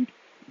equipment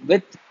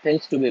with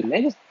things to be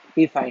mixed,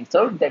 he finds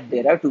out that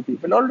there are 2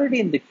 people already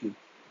in the queue.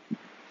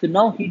 So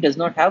now he does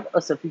not have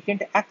a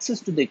sufficient access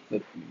to the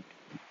equipment.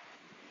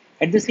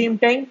 At the same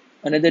time,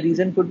 another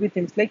reason could be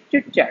things like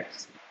chit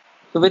chats.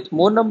 So with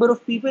more number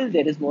of people,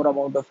 there is more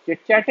amount of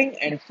chit chatting,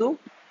 and so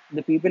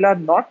the people are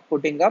not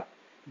putting up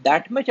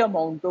that much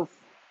amount of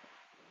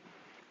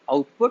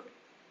output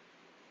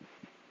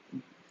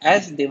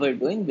as they were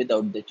doing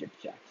without the chit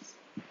chats.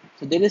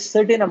 So there is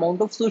certain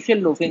amount of social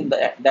loafing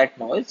that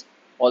now is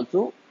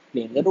also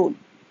playing a role.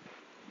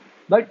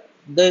 But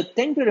the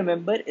thing to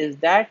remember is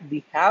that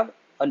we have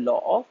a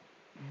law of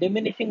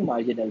diminishing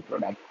marginal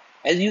product.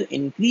 As you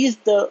increase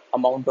the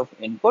amount of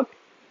input,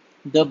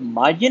 the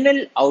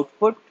marginal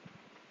output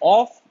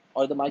of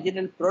or the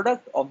marginal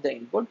product of the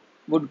input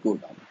would go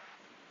down.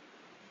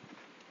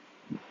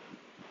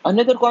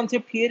 Another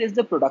concept here is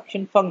the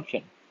production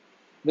function,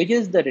 which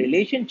is the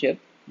relationship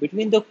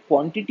between the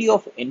quantity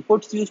of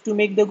inputs used to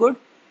make the good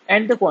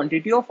and the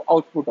quantity of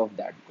output of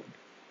that good.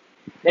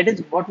 That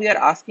is what we are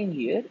asking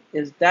here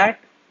is that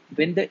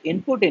when the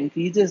input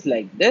increases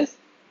like this,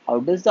 how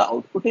does the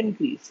output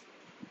increase?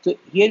 So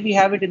here we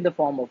have it in the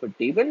form of a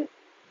table,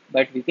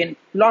 but we can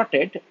plot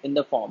it in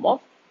the form of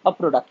a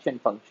production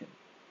function.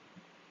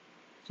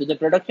 So the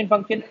production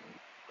function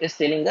is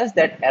telling us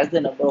that as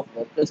the number of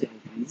workers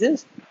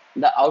increases,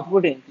 the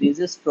output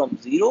increases from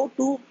 0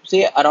 to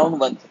say around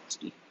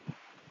 160.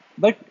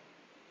 But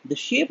the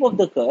shape of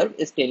the curve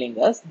is telling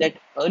us that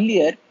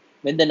earlier,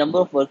 when the number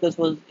of workers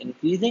was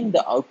increasing,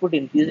 the output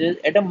increases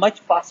at a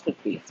much faster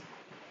pace.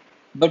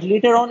 But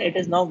later on, it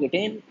is now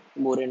getting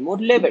more and more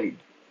leveled,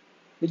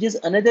 which is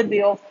another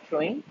way of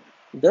showing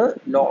the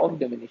law of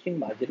diminishing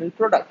marginal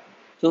product.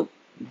 So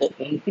the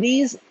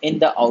increase in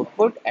the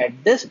output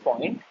at this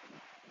point,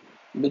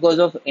 because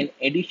of an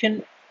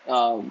additional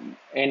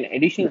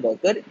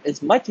worker,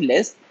 is much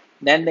less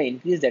than the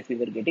increase that we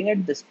were getting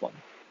at this point.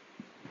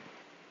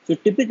 So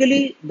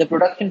typically, the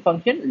production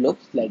function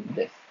looks like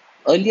this.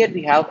 Earlier,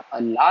 we have a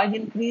large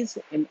increase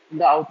in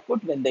the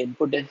output when the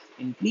input is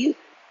increased,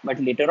 but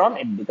later on,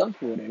 it becomes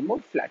more and more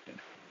flatter.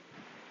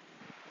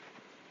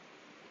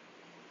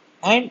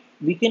 And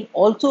we can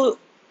also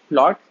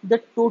plot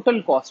the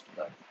total cost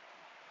curve.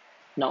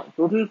 Now,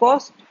 total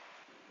cost,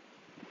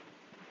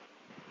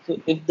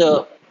 so if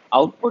the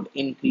output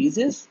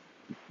increases,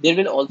 there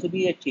will also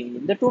be a change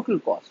in the total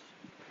cost.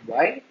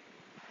 Why?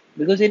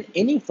 Because in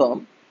any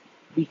firm,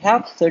 we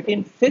have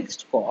certain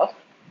fixed costs.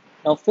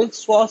 Now,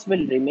 fixed costs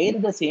will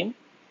remain the same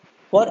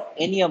for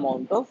any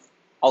amount of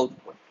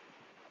output.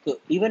 So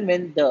even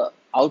when the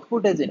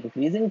output is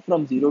increasing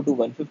from 0 to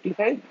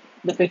 155,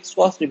 the fixed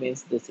cost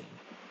remains the same.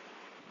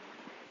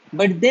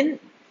 But then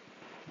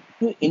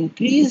to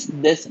increase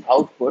this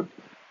output,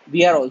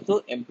 we are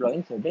also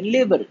employing certain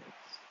laborers,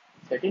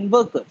 certain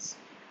workers.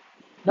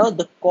 Now,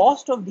 the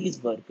cost of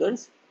these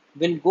workers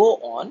will go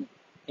on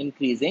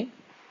increasing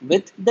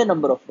with the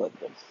number of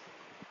workers.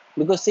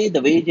 Because say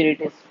the wage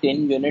rate is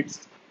 10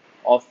 units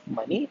of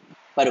money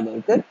per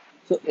worker.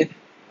 So if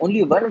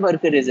only one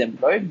worker is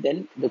employed,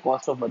 then the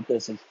cost of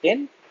workers is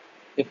 10.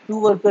 If two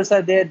workers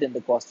are there, then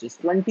the cost is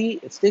 20.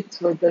 If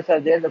six workers are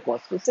there, the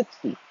cost is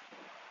 60.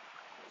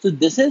 So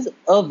this is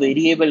a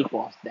variable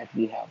cost that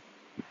we have.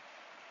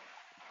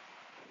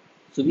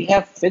 So we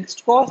have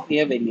fixed cost, we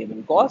have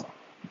variable cost,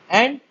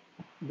 and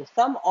the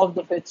sum of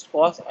the fixed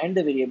cost and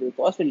the variable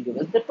cost will give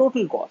us the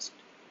total cost.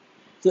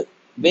 So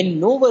when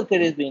no worker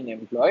is being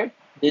employed,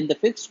 then the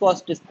fixed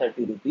cost is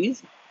 30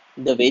 rupees,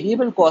 the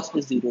variable cost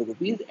is 0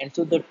 rupees, and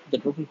so the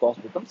total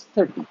cost becomes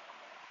 30.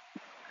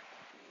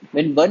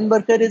 When one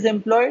worker is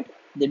employed,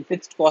 then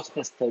fixed cost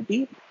is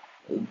 30,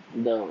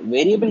 the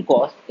variable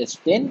cost is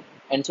 10,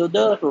 and so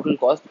the total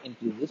cost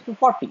increases to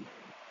 40,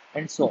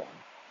 and so on.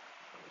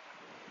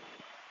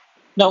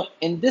 Now,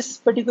 in this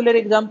particular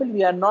example,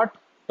 we are not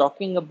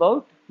talking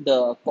about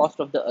the cost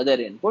of the other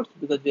inputs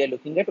because we are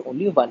looking at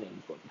only one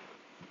input.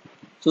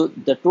 So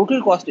the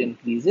total cost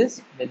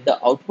increases with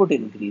the output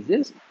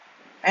increases,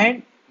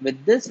 and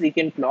with this we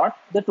can plot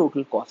the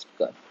total cost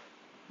curve.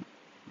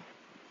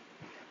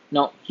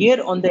 Now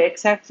here on the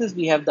x-axis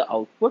we have the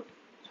output,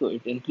 so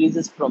it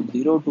increases from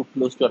 0 to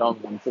close to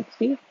around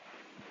 160,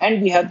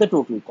 and we have the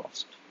total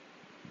cost.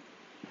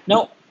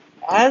 Now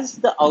as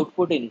the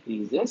output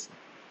increases,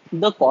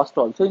 the cost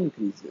also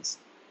increases,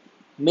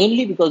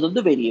 mainly because of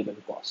the variable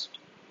cost,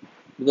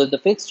 because the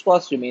fixed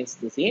cost remains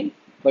the same,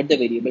 but the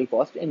variable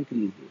cost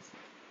increases.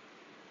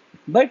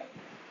 But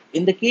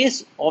in the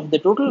case of the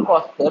total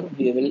cost curve,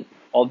 we will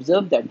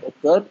observe that the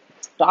curve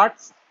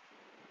starts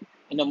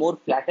in a more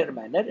flatter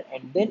manner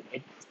and then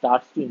it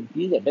starts to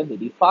increase at a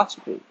very fast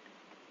rate.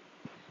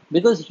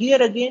 Because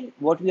here again,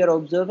 what we are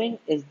observing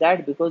is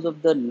that because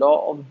of the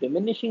law of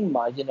diminishing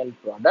marginal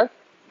product,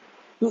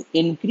 to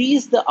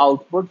increase the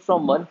output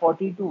from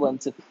 140 to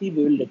 160,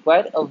 we will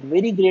require a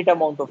very great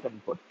amount of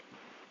input.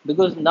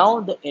 Because now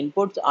the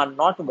inputs are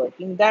not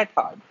working that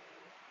hard.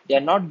 They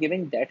are not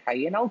giving that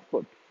high an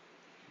output.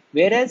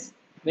 Whereas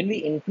when we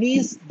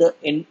increase the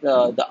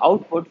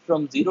output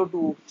from 0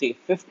 to say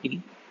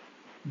 50,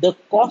 the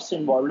costs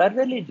involved are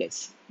very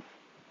less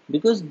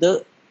because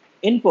the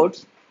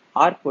inputs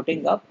are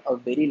putting up a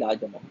very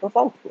large amount of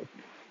output.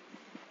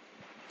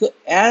 So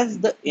as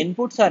the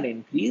inputs are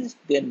increased,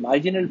 their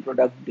marginal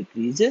product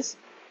decreases,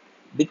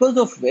 because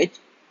of which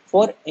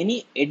for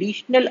any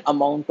additional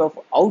amount of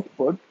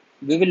output,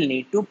 we will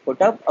need to put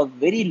up a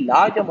very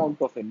large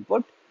amount of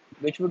input,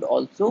 which would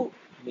also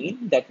mean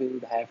that we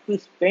would have to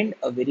spend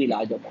a very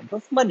large amount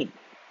of money.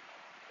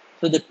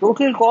 So the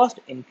total cost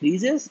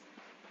increases.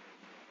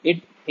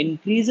 It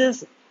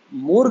increases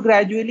more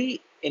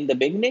gradually in the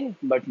beginning,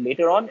 but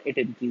later on it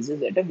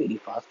increases at a very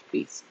fast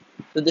pace.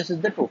 So this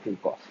is the total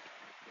cost.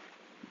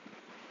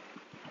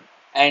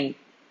 And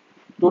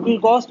total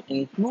cost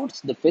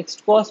includes the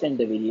fixed cost and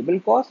the variable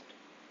cost.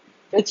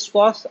 Fixed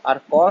costs are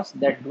costs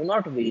that do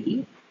not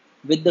vary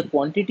with the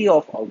quantity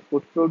of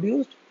output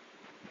produced,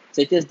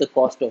 such as the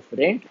cost of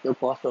rent, the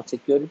cost of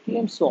security,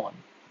 and so on.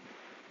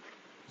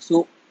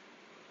 So,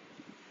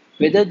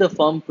 whether the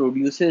firm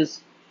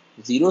produces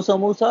 0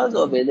 samosas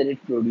or whether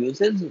it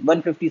produces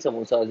 150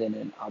 samosas in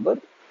an hour,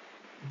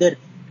 the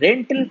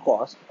rental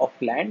cost of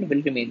land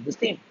will remain the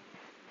same.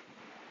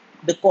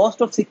 The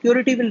cost of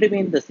security will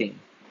remain the same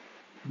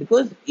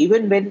because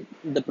even when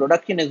the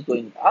production is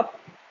going up,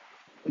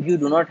 you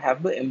do not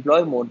have to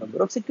employ more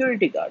number of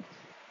security guards.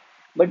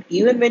 But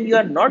even when you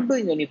are not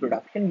doing any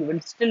production, you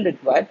will still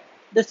require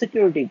the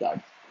security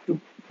guards to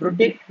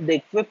protect the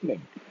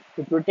equipment,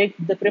 to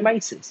protect the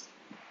premises.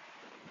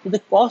 So the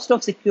cost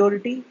of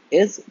security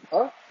is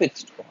a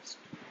fixed cost.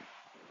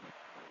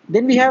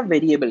 Then we have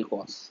variable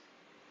costs,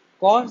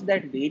 costs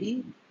that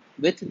vary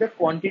with the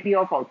quantity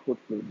of output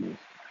produced,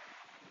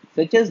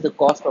 such as the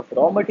cost of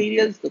raw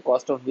materials, the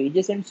cost of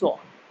wages, and so on.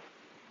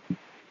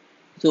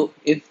 So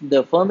if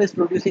the firm is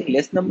producing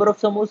less number of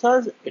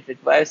samosas, it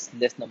requires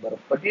less number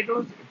of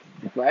potatoes,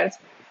 it requires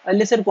a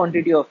lesser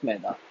quantity of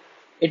maida,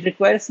 it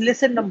requires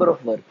lesser number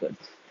of workers,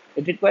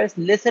 it requires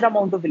lesser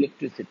amount of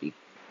electricity.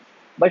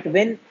 But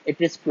when it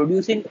is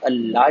producing a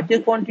larger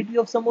quantity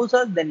of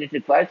samosas, then it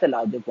requires a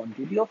larger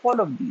quantity of all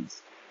of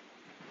these.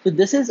 So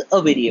this is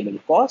a variable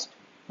cost,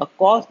 a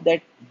cost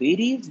that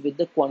varies with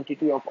the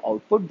quantity of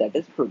output that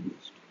is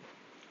produced.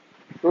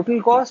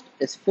 Total cost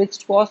is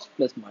fixed cost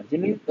plus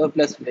marginal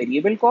plus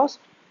variable cost,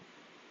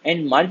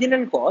 and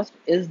marginal cost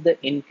is the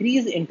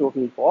increase in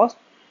total cost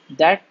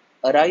that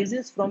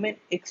arises from an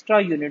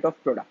extra unit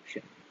of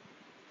production.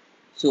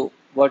 So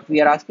what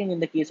we are asking in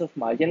the case of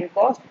marginal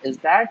cost is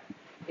that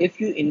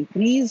if you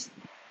increase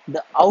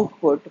the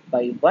output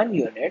by 1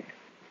 unit,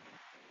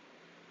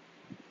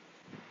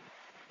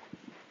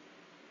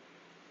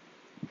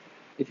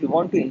 if you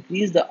want to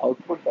increase the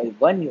output by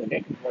 1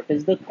 unit, what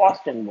is the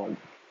cost involved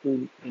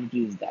to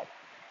increase that?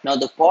 Now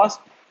the cost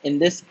in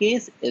this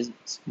case is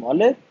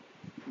smaller.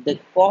 The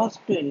cost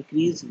to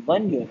increase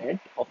 1 unit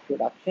of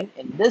production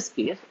in this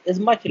case is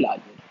much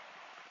larger.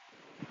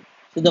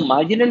 So the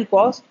marginal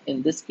cost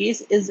in this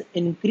case is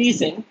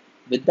increasing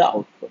with the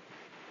output.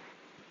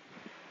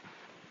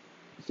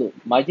 So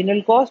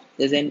marginal cost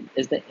is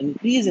the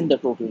increase in the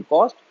total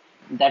cost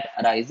that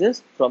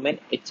arises from an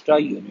extra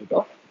unit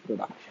of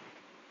production.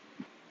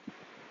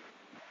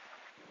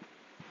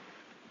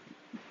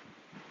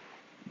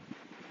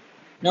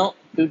 Now,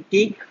 to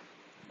take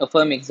a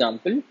firm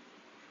example,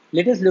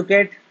 let us look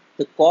at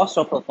the cost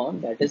of a firm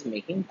that is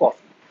making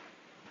coffee.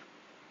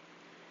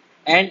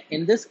 And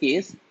in this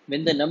case,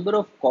 when the number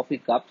of coffee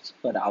cups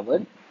per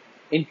hour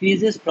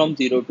increases from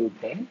 0 to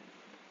 10,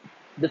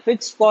 the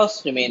fixed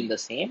costs remain the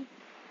same.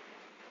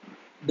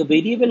 The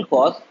variable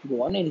costs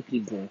go on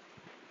increasing.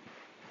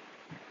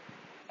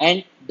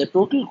 And the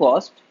total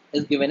cost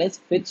is given as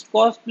fixed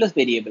cost plus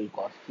variable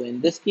cost. So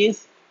in this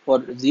case,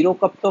 for 0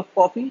 cups of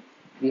coffee,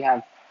 we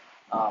have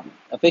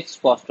a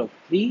fixed cost of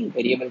 3,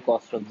 variable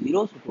cost of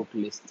 0, so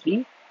total is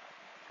 3.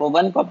 For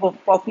 1 cup of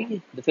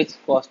coffee, the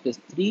fixed cost is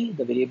 3,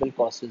 the variable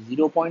cost is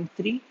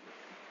 0.3,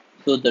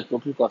 so the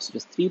total cost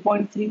is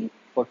 3.3.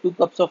 For 2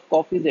 cups of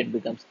coffee, that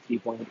becomes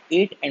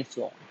 3.8, and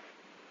so on.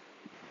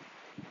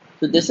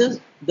 So this is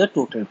the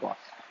total cost.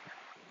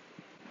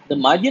 The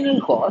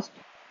marginal cost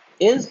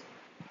is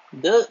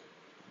the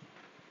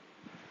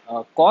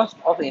cost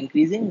of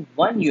increasing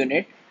 1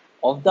 unit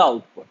of the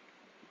output.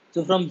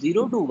 So from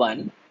 0 to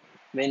 1,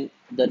 when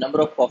the number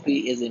of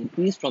coffee is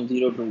increased from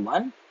 0 to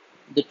 1,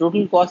 the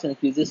total cost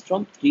increases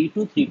from 3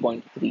 to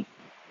 3.3.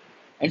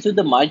 And so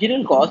the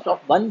marginal cost of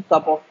 1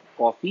 cup of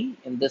coffee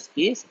in this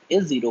case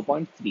is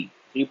 0.3.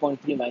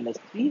 3.3 minus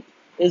 3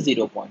 is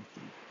 0.3.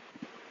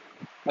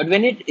 But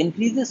when it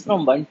increases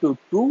from 1 to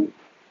 2,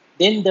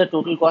 then the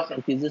total cost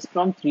increases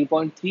from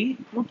 3.3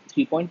 to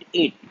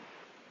 3.8,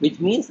 which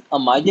means a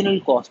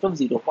marginal cost of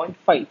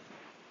 0.5.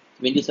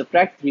 When you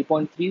subtract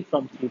 3.3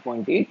 from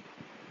 3.8,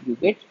 you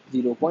get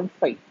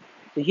 0.5.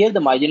 So here the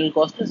marginal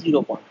cost is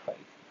 0.5.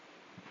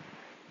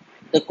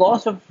 The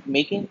cost of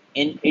making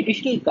an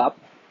additional cup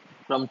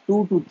from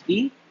 2 to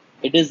 3,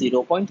 it is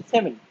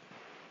 0.7.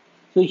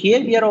 So here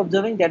we are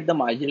observing that the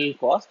marginal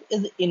cost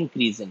is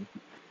increasing.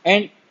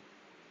 And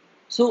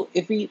so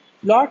if we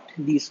plot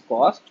these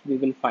costs, we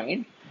will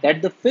find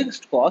that the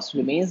fixed cost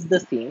remains the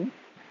same,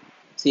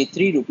 say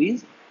 3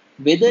 rupees,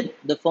 whether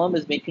the firm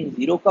is making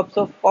 0 cups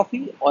of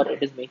coffee or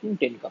it is making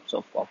 10 cups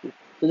of coffee.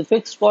 So the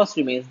fixed cost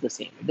remains the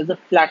same. It is a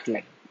flat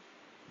line.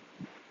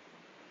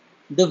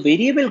 The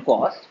variable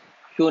cost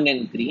shown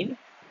in green,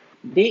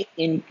 they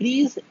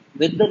increase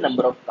with the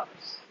number of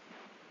cups,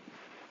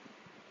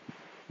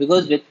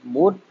 because with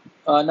more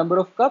number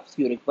of cups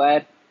you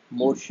require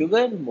more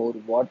sugar, more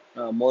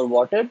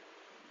water,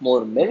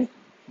 more milk,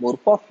 more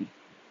coffee.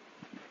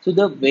 So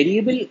the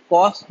variable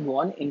cost go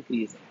on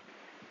increasing.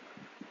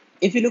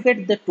 If you look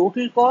at the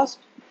total cost,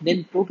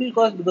 then total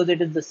cost, because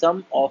it is the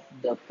sum of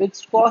the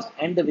fixed cost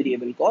and the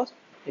variable cost,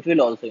 it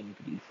will also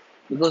increase.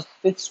 Because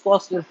fixed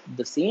cost is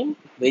the same,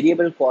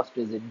 variable cost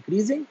is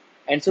increasing,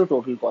 and so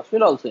total cost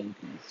will also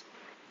increase.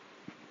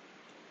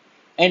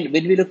 And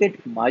when we look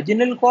at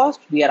marginal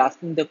cost, we are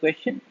asking the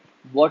question,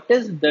 what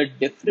is the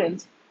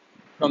difference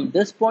from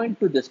this point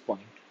to this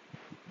point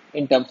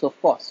in terms of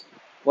cost?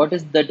 What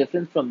is the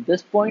difference from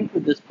this point to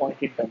this point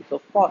in terms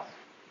of cost?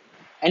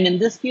 And in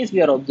this case,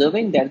 we are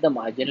observing that the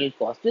marginal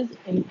cost is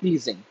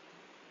increasing.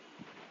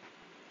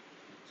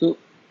 So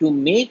to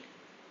make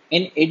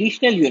an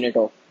additional unit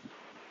of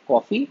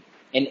coffee,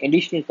 an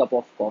additional cup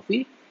of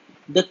coffee,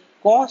 the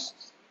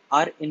costs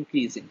are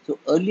increasing. So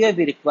earlier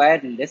we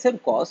required lesser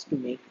cost to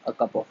make a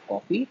cup of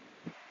coffee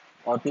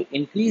or to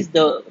increase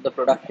the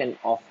production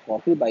of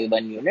coffee by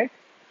 1 unit.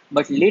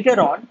 But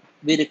later on,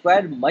 we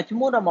require much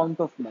more amount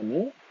of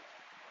money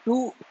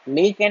to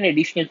make an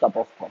additional cup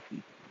of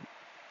coffee.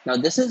 Now,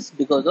 this is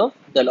because of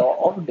the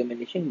law of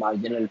diminishing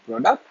marginal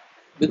product,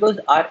 because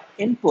our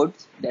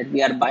inputs that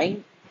we are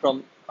buying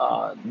from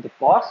the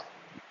cost,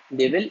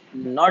 they will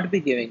not be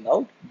giving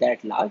out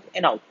that large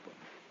an output.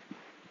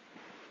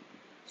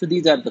 So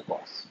these are the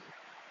costs.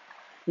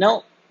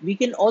 Now, we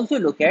can also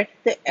look at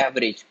the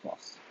average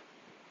cost.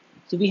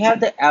 So we have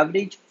the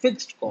average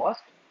fixed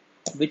cost,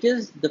 which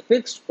is the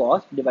fixed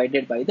cost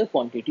divided by the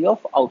quantity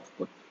of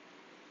output.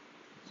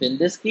 So in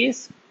this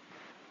case,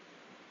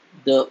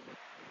 the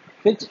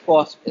fixed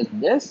cost is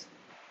this.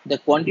 The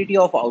quantity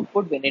of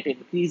output, when it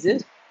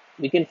increases,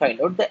 we can find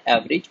out the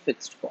average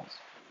fixed cost.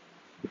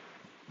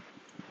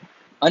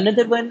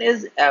 Another one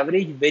is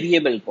average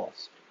variable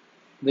cost,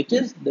 which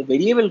is the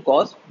variable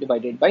cost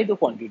divided by the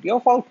quantity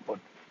of output.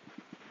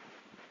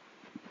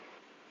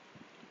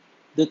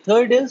 The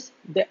third is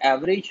the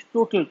average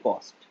total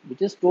cost,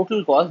 which is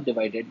total cost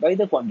divided by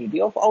the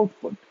quantity of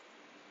output.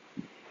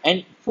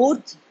 And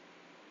fourth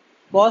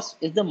cost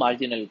is the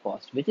marginal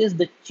cost, which is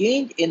the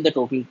change in the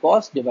total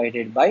cost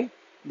divided by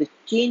the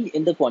change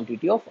in the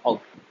quantity of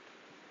output.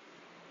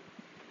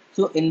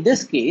 So in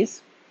this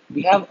case,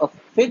 we have a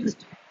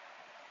fixed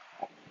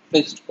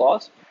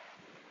cost,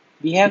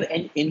 we have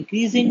an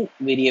increasing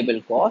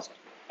variable cost,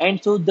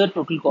 and so the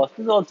total cost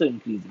is also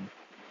increasing.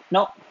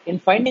 Now, in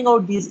finding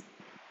out these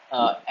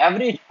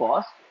average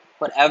costs,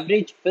 for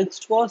average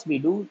fixed cost, we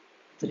do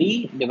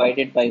 3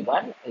 divided by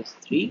 1 is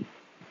 3.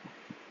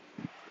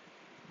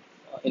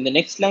 In the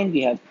next line,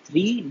 we have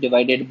 3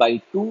 divided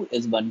by 2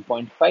 is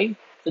 1.5.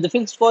 So the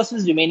fixed cost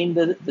is remaining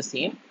the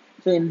same.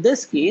 So in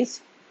this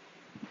case,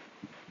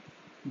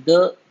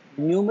 the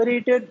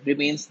numerator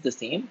remains the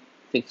same,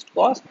 fixed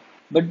cost,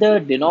 but the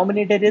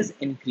denominator is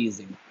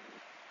increasing.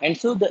 And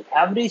so the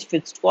average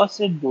fixed cost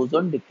it goes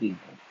on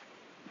decreasing.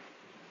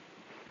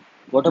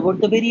 What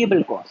about the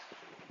variable cost?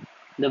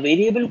 The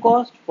variable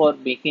cost for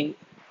making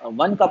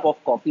 1 cup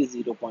of coffee is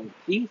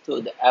 0.3,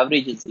 so the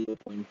average is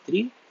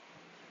 0.3.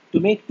 To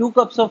make 2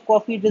 cups of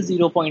coffee, it is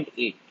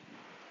 0.8.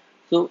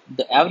 So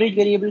the average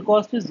variable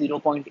cost is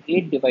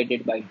 0.8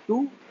 divided by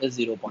 2 is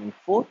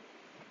 0.4.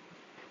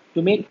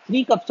 To make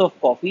 3 cups of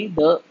coffee,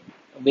 the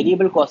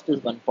variable cost is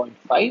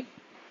 1.5.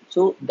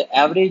 So the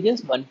average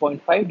is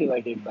 1.5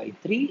 divided by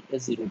 3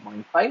 is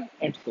 0.5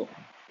 and so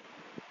on.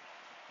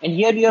 And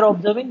here we are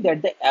observing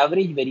that the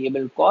average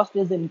variable cost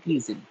is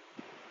increasing.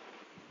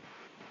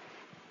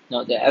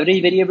 Now the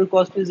average variable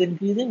cost is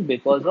increasing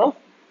because of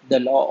the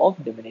law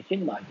of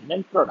diminishing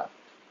marginal product.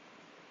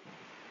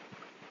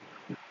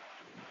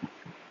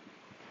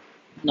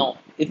 Now,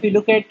 if we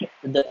look at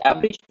the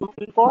average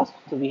total cost,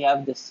 so we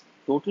have this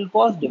total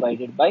cost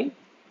divided by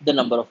the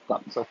number of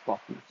cups of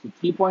coffee. So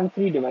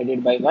 3.3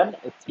 divided by 1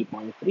 is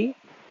 3.3.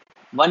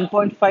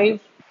 1.5,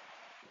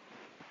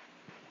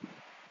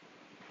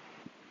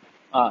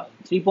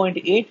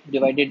 3.8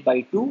 divided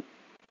by 2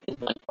 is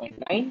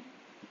 1.9.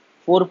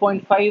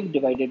 4.5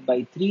 divided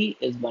by 3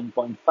 is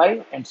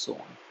 1.5 and so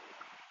on.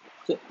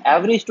 So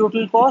average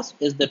total cost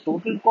is the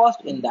total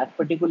cost in that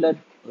particular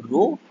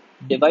row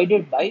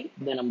divided by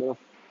the number of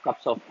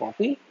cups of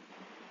coffee,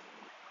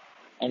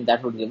 and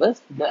that would give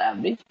us the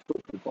average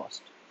total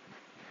cost.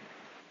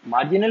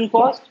 Marginal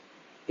cost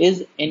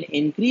is an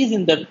increase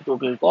in the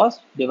total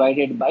cost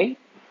divided by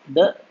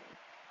the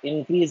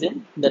increase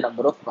in the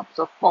number of cups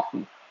of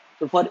coffee.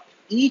 So for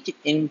each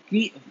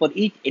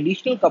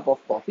additional cup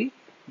of coffee,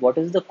 what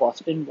is the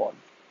cost involved?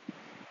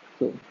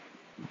 So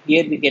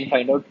here we can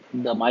find out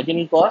the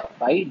marginal cost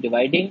by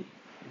dividing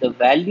the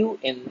value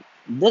in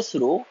this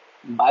row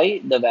by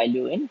the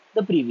value in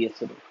the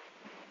previous row.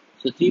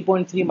 So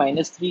 3.3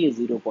 minus 3 is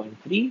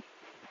 0.3.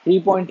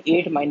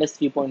 3.8 minus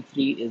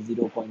 3.3 is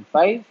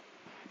 0.5.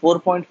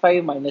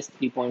 4.5 minus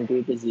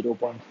 3.8 is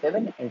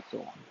 0.7 and so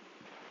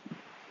on.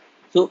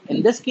 So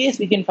in this case,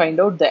 we can find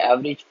out the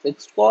average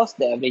fixed cost,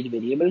 the average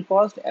variable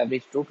cost,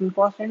 average total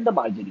cost, and the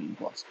marginal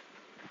cost.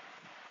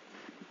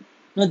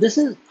 Now this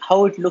is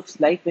how it looks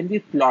like when we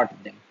plot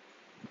them.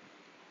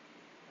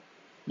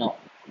 Now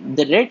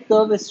the red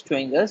curve is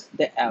showing us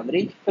the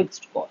average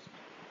fixed cost.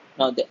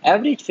 Now the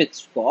average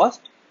fixed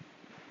cost,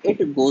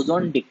 it goes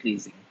on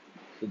decreasing.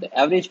 So the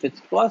average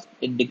fixed cost,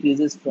 it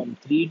decreases from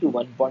 3 to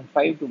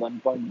 1.5 to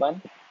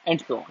 1.1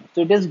 and so on.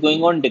 So it is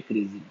going on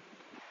decreasing,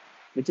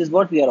 which is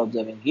what we are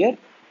observing here,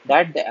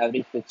 that the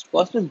average fixed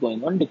cost is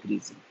going on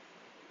decreasing.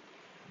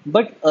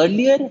 But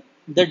earlier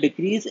the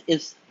decrease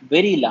is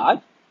very large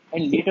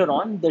and later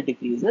on the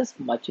decrease is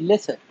much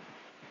lesser.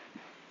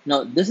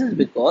 Now this is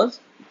because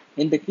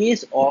in the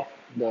case of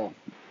the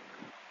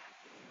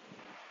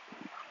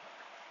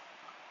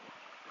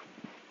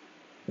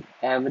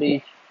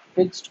average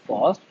fixed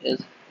cost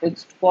is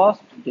fixed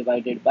cost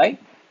divided by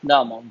the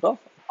amount of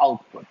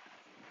output.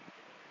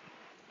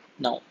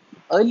 Now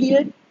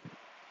earlier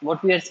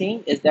what we are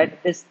seeing is that it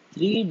is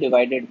 3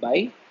 divided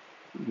by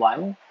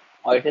 1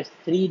 or it is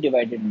 3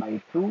 divided by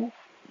 2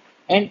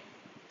 and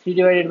 3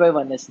 divided by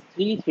 1 is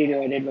 3, 3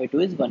 divided by 2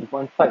 is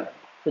 1.5.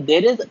 So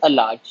there is a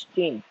large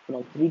change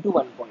from 3 to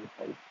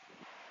 1.5.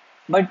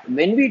 But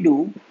when we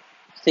do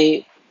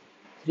say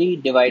 3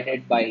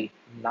 divided by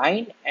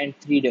 9 and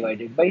 3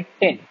 divided by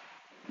 10.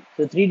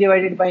 So 3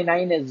 divided by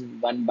 9 is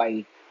 1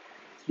 by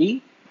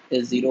 3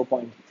 is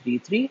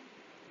 0.33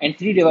 and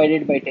 3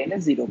 divided by 10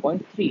 is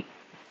 0.3.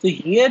 So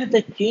here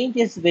the change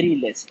is very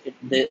less.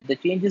 The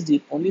change is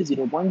only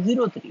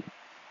 0.03.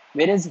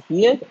 Whereas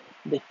here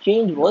the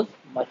change was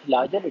much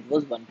larger. It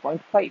was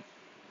 1.5.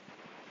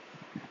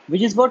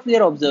 Which is what we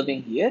are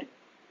observing here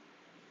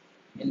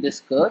in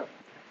this curve,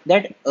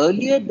 that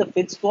earlier the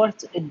fixed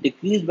cost it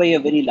decreased by a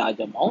very large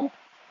amount,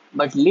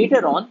 but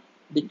later on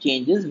the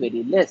change is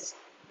very less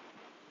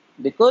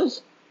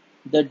because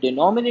the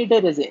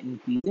denominator is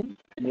increasing,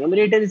 the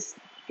numerator is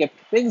kept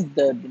fixed,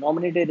 the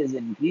denominator is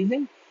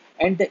increasing,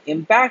 and the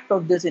impact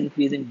of this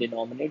increasing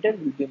denominator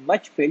will be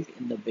much felt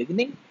in the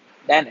beginning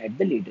than at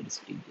the later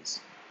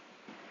stages.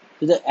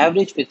 So the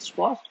average fixed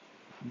cost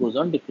goes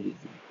on decreasing.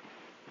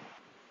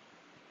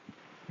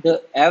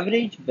 The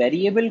average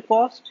variable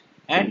cost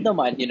and the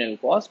marginal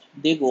cost,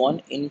 they go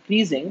on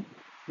increasing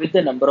with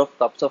the number of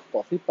cups of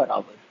coffee per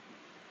hour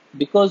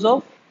because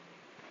of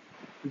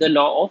the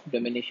law of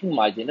diminishing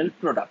marginal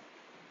product.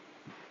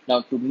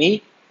 Now to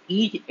make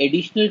each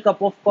additional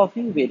cup of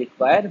coffee, we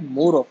require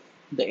more of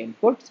the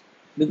inputs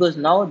because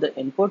now the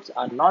inputs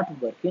are not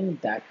working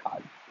that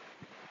hard.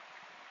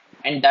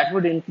 And that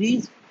would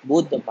increase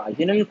both the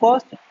marginal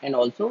cost and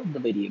also the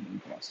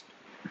variable cost.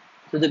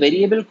 So the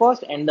variable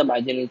cost and the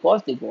marginal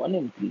cost, they go on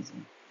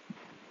increasing.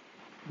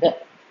 The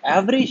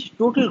average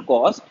total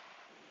cost,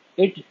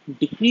 it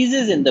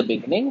decreases in the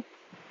beginning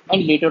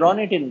and later on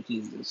it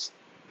increases.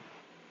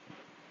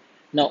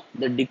 Now,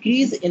 the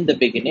decrease in the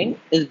beginning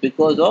is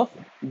because of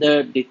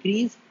the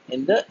decrease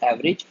in the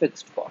average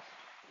fixed cost.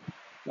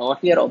 Now,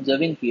 what we are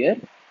observing here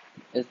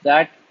is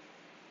that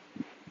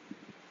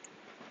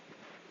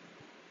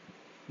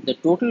the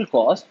total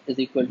cost is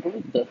equal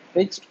to the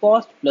fixed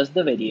cost plus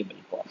the variable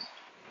cost.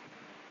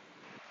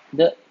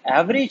 The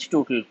average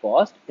total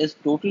cost is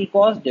total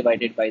cost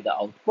divided by the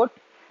output.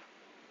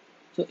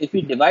 So, if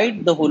we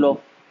divide the whole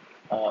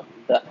of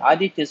the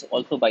RHS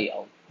also by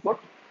output,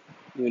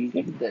 we will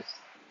get this.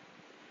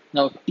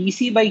 Now,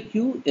 TC by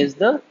Q is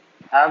the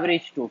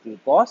average total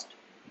cost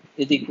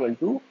is equal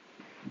to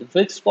the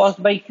fixed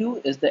cost by Q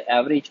is the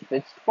average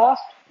fixed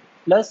cost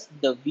plus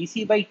the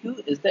VC by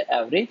Q is the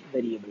average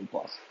variable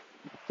cost.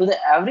 So, the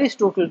average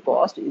total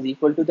cost is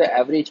equal to the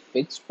average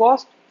fixed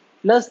cost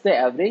plus the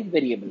average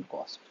variable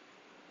cost.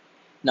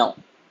 Now,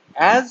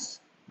 as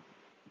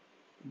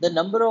the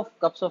number of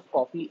cups of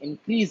coffee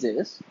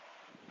increases,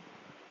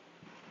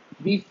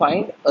 we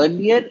find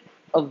earlier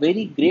a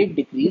very great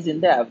decrease in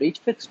the average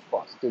fixed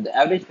cost. So the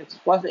average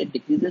fixed cost, it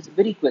decreases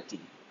very quickly.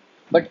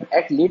 But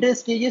at later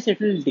stages, it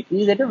will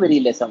decrease at a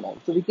very less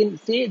amount. So we can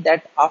say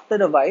that after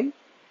a while,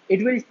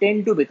 it will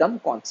tend to become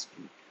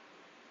constant.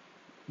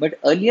 But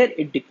earlier,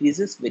 it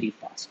decreases very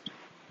fast.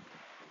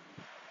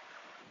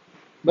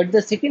 But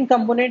the second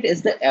component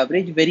is the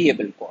average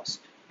variable cost.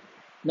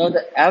 Now,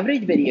 the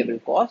average variable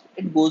cost,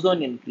 it goes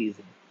on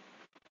increasing.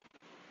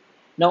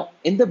 Now,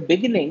 in the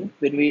beginning,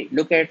 when we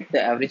look at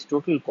the average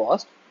total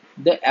cost,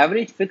 the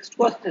average fixed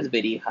cost is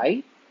very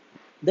high,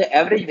 the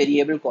average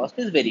variable cost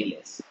is very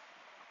less.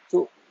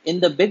 So,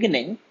 in the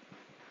beginning,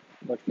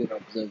 what we're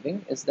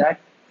observing is that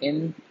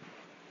in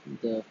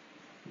the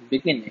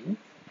beginning,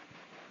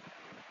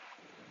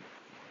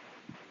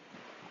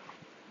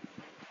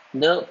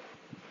 the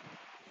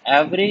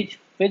average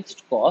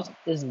fixed cost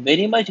is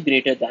very much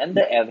greater than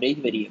the average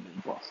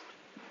variable cost.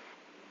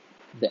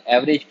 The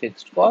average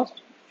fixed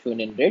cost shown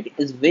in red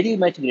is very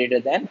much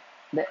greater than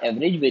the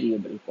average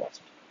variable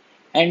cost.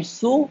 And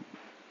so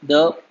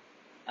the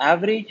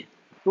average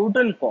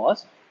total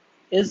cost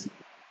is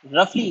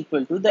roughly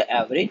equal to the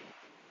average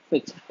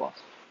fixed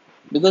cost.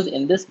 Because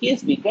in this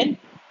case, we can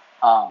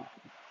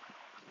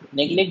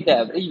neglect the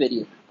average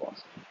variable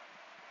cost.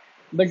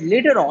 But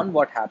later on,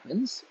 what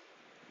happens?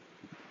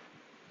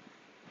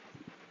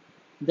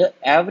 The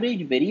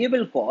average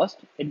variable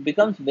cost, it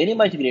becomes very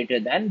much greater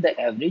than the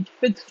average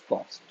fixed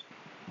cost,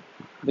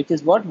 which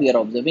is what we are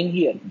observing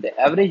here. The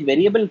average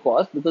variable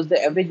cost, because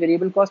the average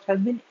variable cost has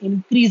been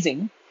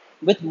increasing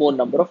with more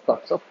number of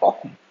cups of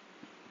coffee.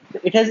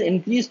 So it has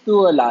increased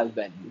to a large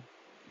value.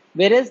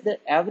 Whereas the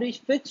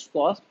average fixed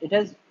cost, it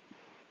has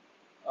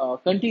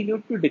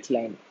continued to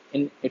decline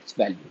in its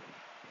value.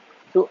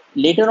 So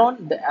later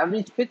on, the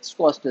average fixed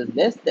cost is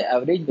less, the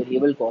average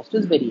variable cost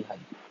is very high.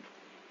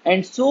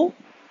 And so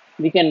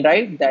we can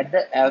write that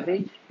the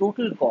average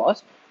total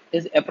cost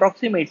is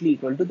approximately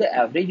equal to the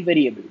average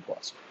variable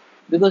cost.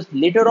 Because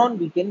later on,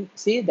 we can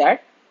say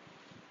that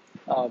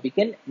we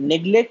can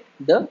neglect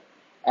the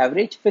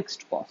average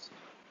fixed cost.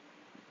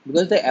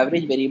 Because the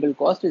average variable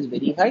cost is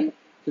very high,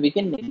 so we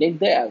can neglect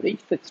the average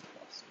fixed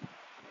cost.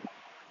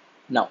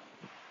 Now,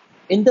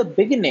 in the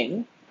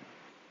beginning,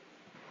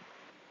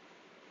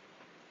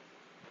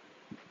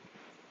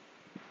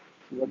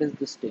 what is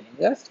this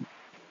telling us?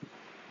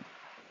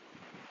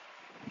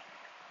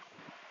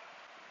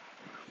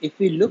 If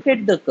we look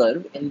at the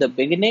curve, in the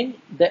beginning,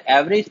 the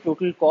average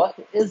total cost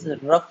is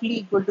roughly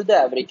equal to the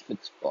average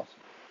fixed cost,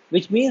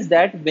 which means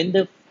that when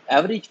the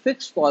average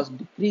fixed cost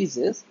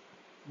decreases,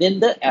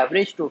 then the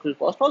average total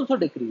cost also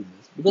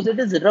decreases because it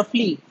is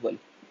roughly equal.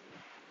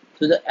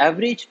 So the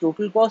average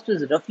total cost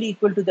is roughly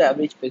equal to the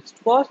average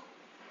fixed cost.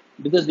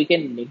 Because we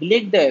can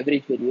neglect the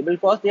average variable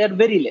cost, they are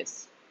very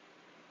less.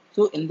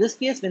 So in this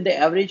case, when the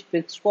average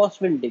fixed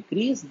cost will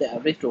decrease, the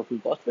average total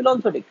cost will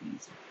also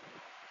decrease.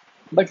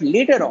 But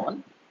later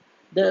on,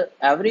 the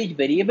average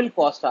variable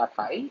costs are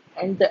high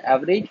and the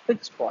average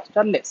fixed costs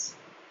are less.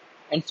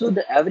 And so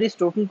the average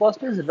total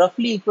cost is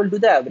roughly equal to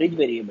the average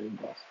variable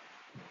cost,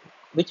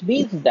 which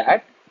means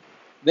that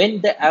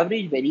when the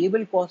average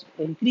variable cost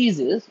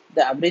increases,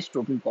 the average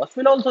total cost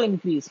will also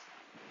increase.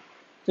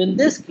 So in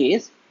this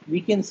case,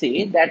 we can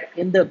say that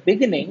in the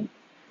beginning,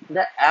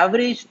 the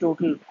average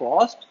total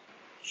cost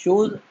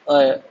shows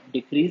a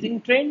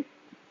decreasing trend,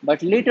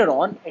 but later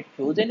on it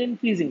shows an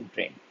increasing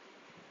trend,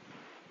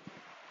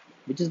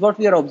 which is what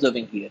we are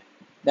observing here.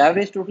 The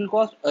average total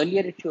cost,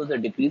 earlier it shows a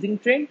decreasing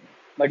trend,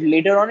 but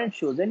later on it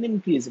shows an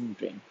increasing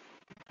trend,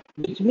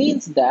 which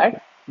means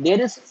that there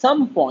is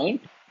some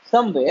point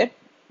somewhere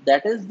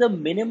that is the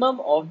minimum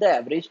of the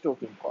average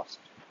total cost.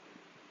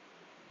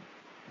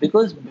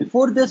 Because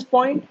before this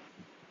point,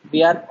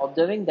 we are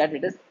observing that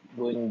it is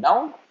going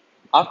down.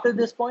 After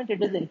this point,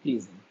 it is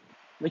increasing,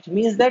 which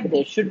means that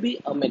there should be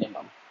a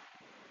minimum.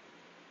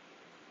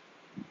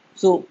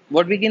 So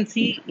what we can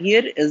see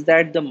here is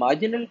that the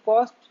marginal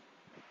cost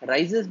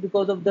rises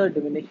because of the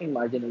diminishing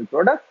marginal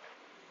product,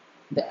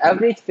 The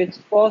average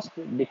fixed cost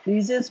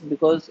decreases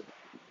because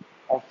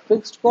of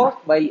fixed cost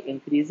while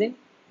increasing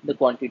the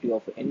quantity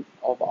of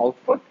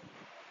output.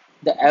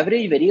 The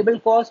average variable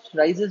cost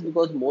rises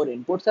because more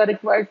inputs are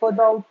required for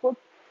the output,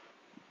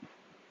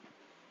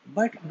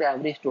 but the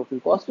average total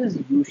cost is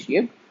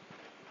U-shaped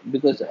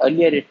because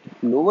earlier it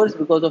lowers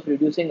because of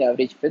reducing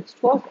average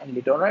fixed cost and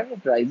later on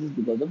it rises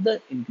because of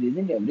the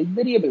increasing average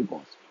variable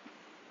cost.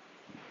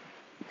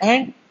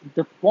 And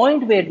the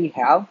point where we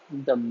have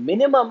the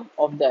minimum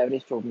of the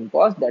average total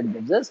cost, that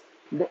gives us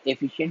the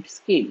efficient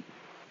scale.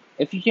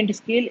 Efficient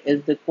scale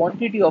is the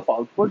quantity of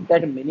output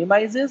that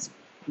minimizes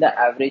the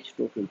average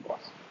total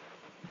cost,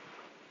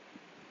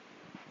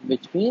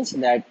 which means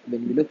that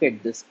when we look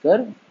at this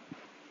curve,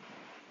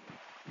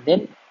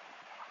 then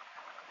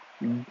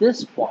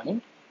this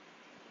point,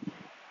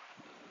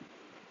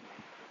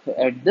 so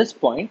at this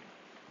point,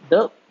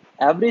 the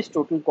average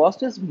total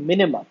cost is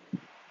minimum.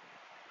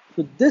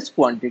 So this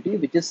quantity,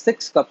 which is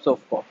 6 cups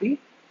of coffee,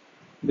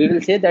 we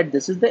will say that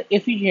this is the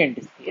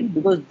efficient scale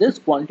because this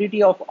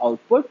quantity of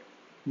output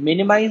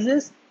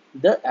minimizes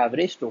the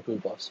average total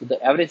cost. So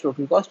the average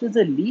total cost is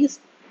the least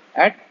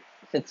at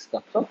 6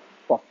 cups of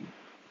coffee.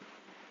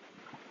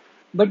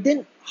 But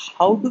then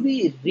how do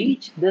we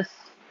reach this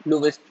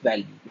lowest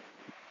value?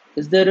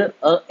 Is there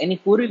any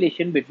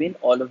correlation between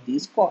all of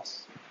these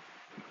costs?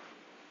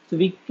 So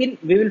we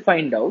will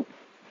find out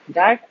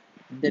that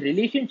the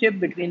relationship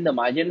between the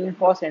marginal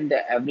cost and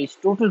the average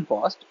total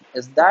cost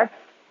is that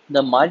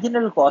the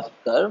marginal cost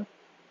curve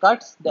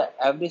cuts the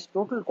average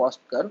total cost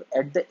curve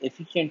at the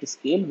efficient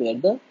scale where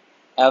the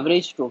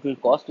average total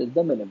cost is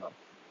the minimum.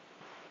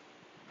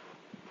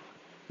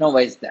 Now,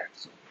 why is that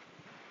so?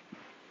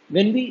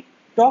 When we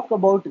talk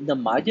about the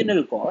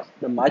marginal cost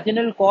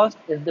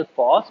is the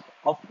cost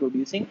of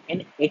producing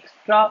an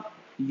extra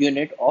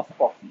unit of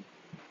coffee.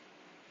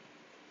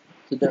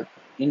 So the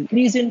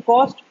increase in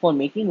cost for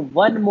making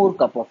one more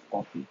cup of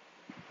coffee.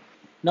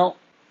 Now,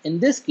 in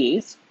this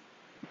case,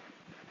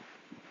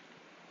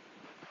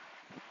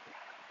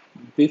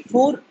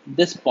 before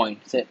this point,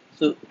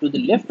 so to the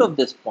left of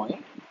this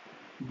point,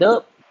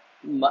 the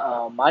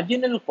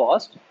marginal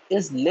cost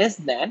is less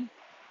than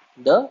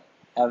the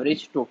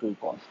average total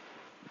cost,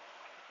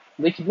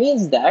 which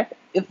means that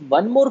if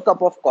one more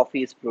cup of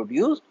coffee is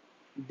produced,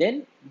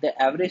 then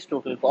the average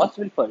total cost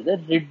will further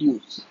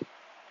reduce.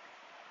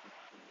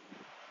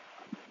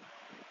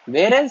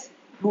 Whereas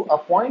to a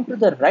point to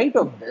the right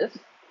of this,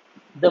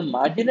 the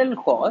marginal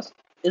cost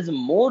is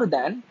more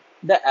than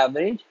the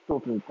average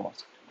total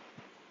cost.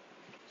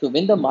 So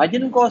when the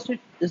marginal cost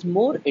is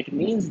more, it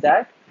means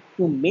that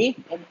to make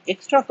an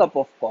extra cup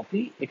of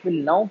coffee, it will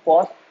now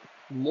cost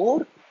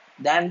more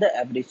than the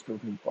average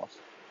total cost.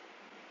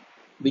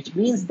 Which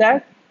means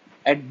that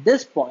at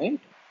this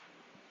point,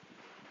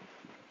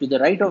 to the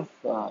right of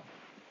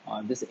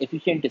this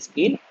efficient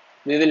scale,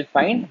 we will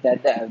find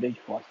that the average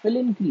cost will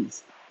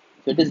increase.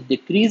 So it is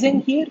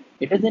decreasing here,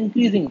 it is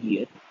increasing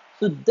here.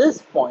 So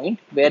this point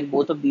where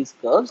both of these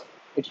curves,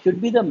 it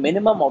should be the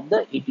minimum of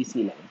the ATC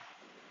line.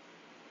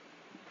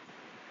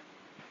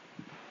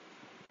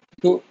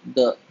 So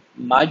the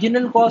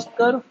marginal cost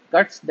curve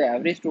cuts the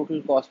average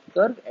total cost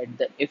curve at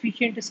the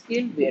efficient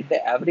scale where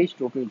the average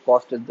total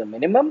cost is the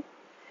minimum,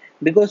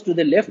 because to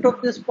the left of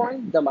this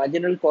point, the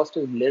marginal cost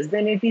is less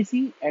than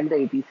ATC and the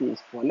ATC is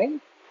falling.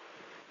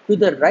 To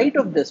the right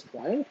of this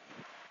point,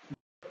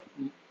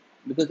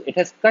 because it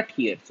has cut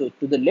here, so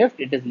to the left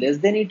it is less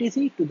than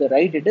ATC, to the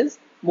right it is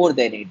more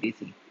than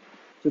ATC.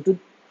 So to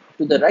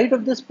the right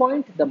of this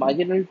point, the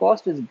marginal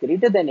cost is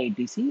greater than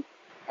ATC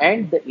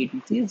and the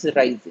ATC is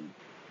rising.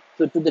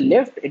 So to the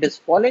left it is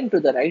falling, to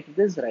the right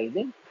it is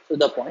rising, so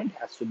the point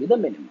has to be the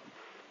minimum.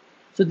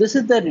 So this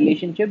is the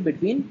relationship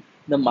between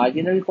the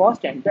marginal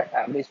cost and the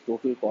average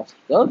total cost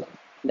curve,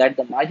 that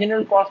the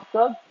marginal cost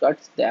curve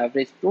cuts the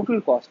average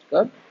total cost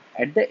curve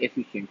at the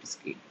efficient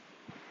scale.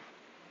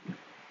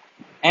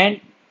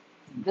 And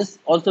this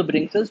also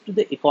brings us to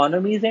the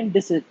economies and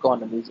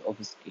diseconomies of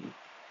scale.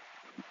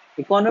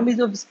 Economies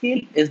of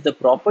scale is the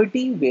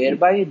property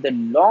whereby the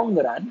long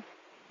run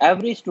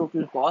average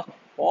total cost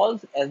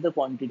falls as the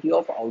quantity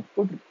of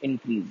output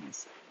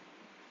increases.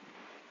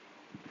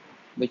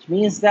 Which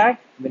means that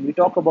when we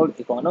talk about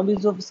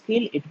economies of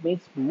scale, it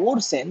makes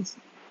more sense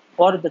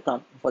for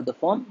the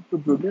firm to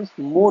produce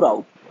more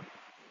output.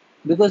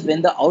 Because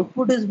when the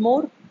output is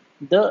more,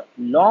 the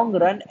long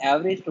run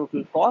average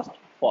total cost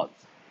falls.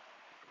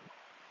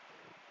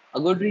 A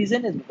good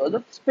reason is because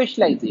of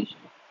specialization.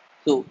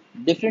 So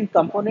different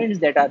components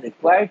that are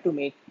required to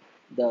make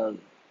the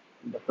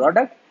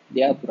product,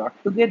 they are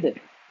brought together.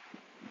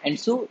 And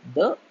so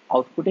the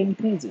output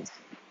increases.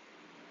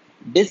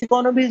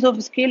 Diseconomies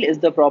of scale is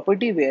the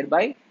property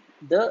whereby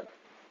the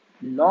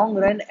long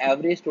run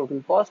average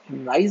total cost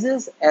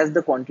rises as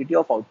the quantity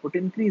of output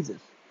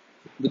increases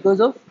because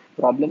of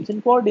problems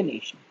in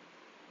coordination.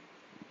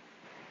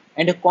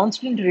 And a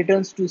constant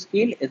returns to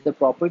scale is the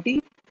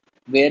property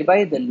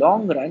whereby the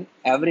long run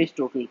average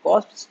total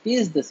cost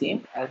stays the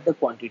same as the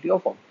quantity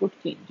of output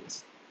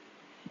changes.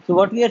 So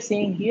what we are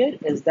saying here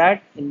is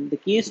that in the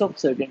case of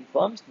certain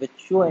firms which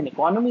show an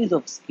economies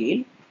of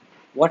scale,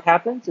 what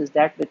happens is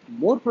that with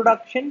more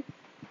production,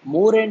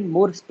 more and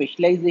more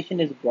specialization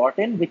is brought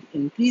in, which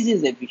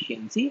increases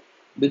efficiency,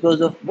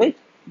 because of which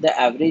the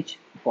average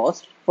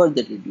cost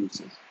further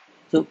reduces.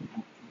 So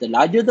the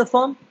larger the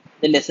firm,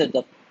 the lesser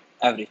the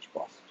average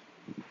cost.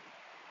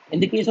 In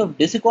the case of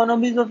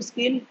diseconomies of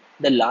scale,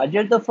 the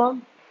larger the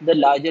firm, the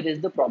larger is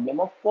the problem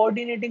of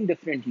coordinating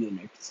different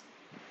units.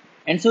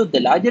 And so the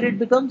larger it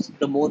becomes,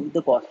 the more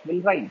the cost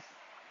will rise.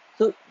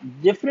 So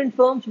different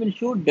firms will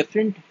show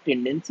different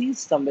tendencies.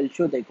 Some will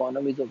show the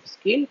economies of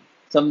scale,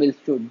 some will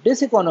show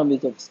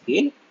diseconomies of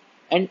scale,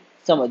 and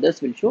some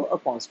others will show a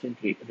constant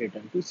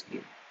return to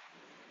scale.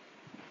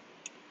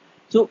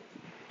 So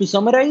to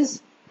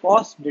summarize,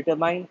 costs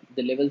determine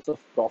the levels of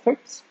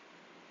profits.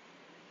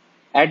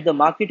 At the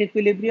market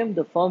equilibrium,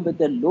 the firm with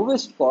the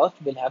lowest cost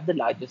will have the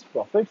largest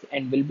profits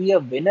and will be a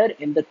winner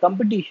in the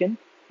competition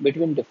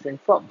between different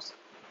firms,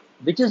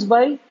 which is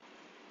why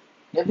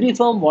every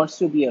firm wants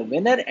to be a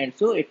winner, and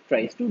so it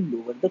tries to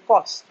lower the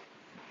cost.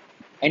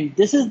 And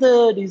this is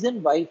the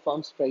reason why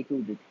firms try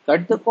to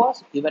cut the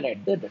cost even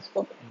at the risk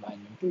of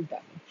environmental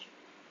damage.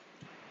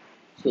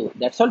 So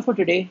that's all for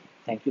today.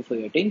 Thank you for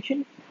your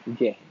attention.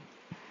 Jai Hind.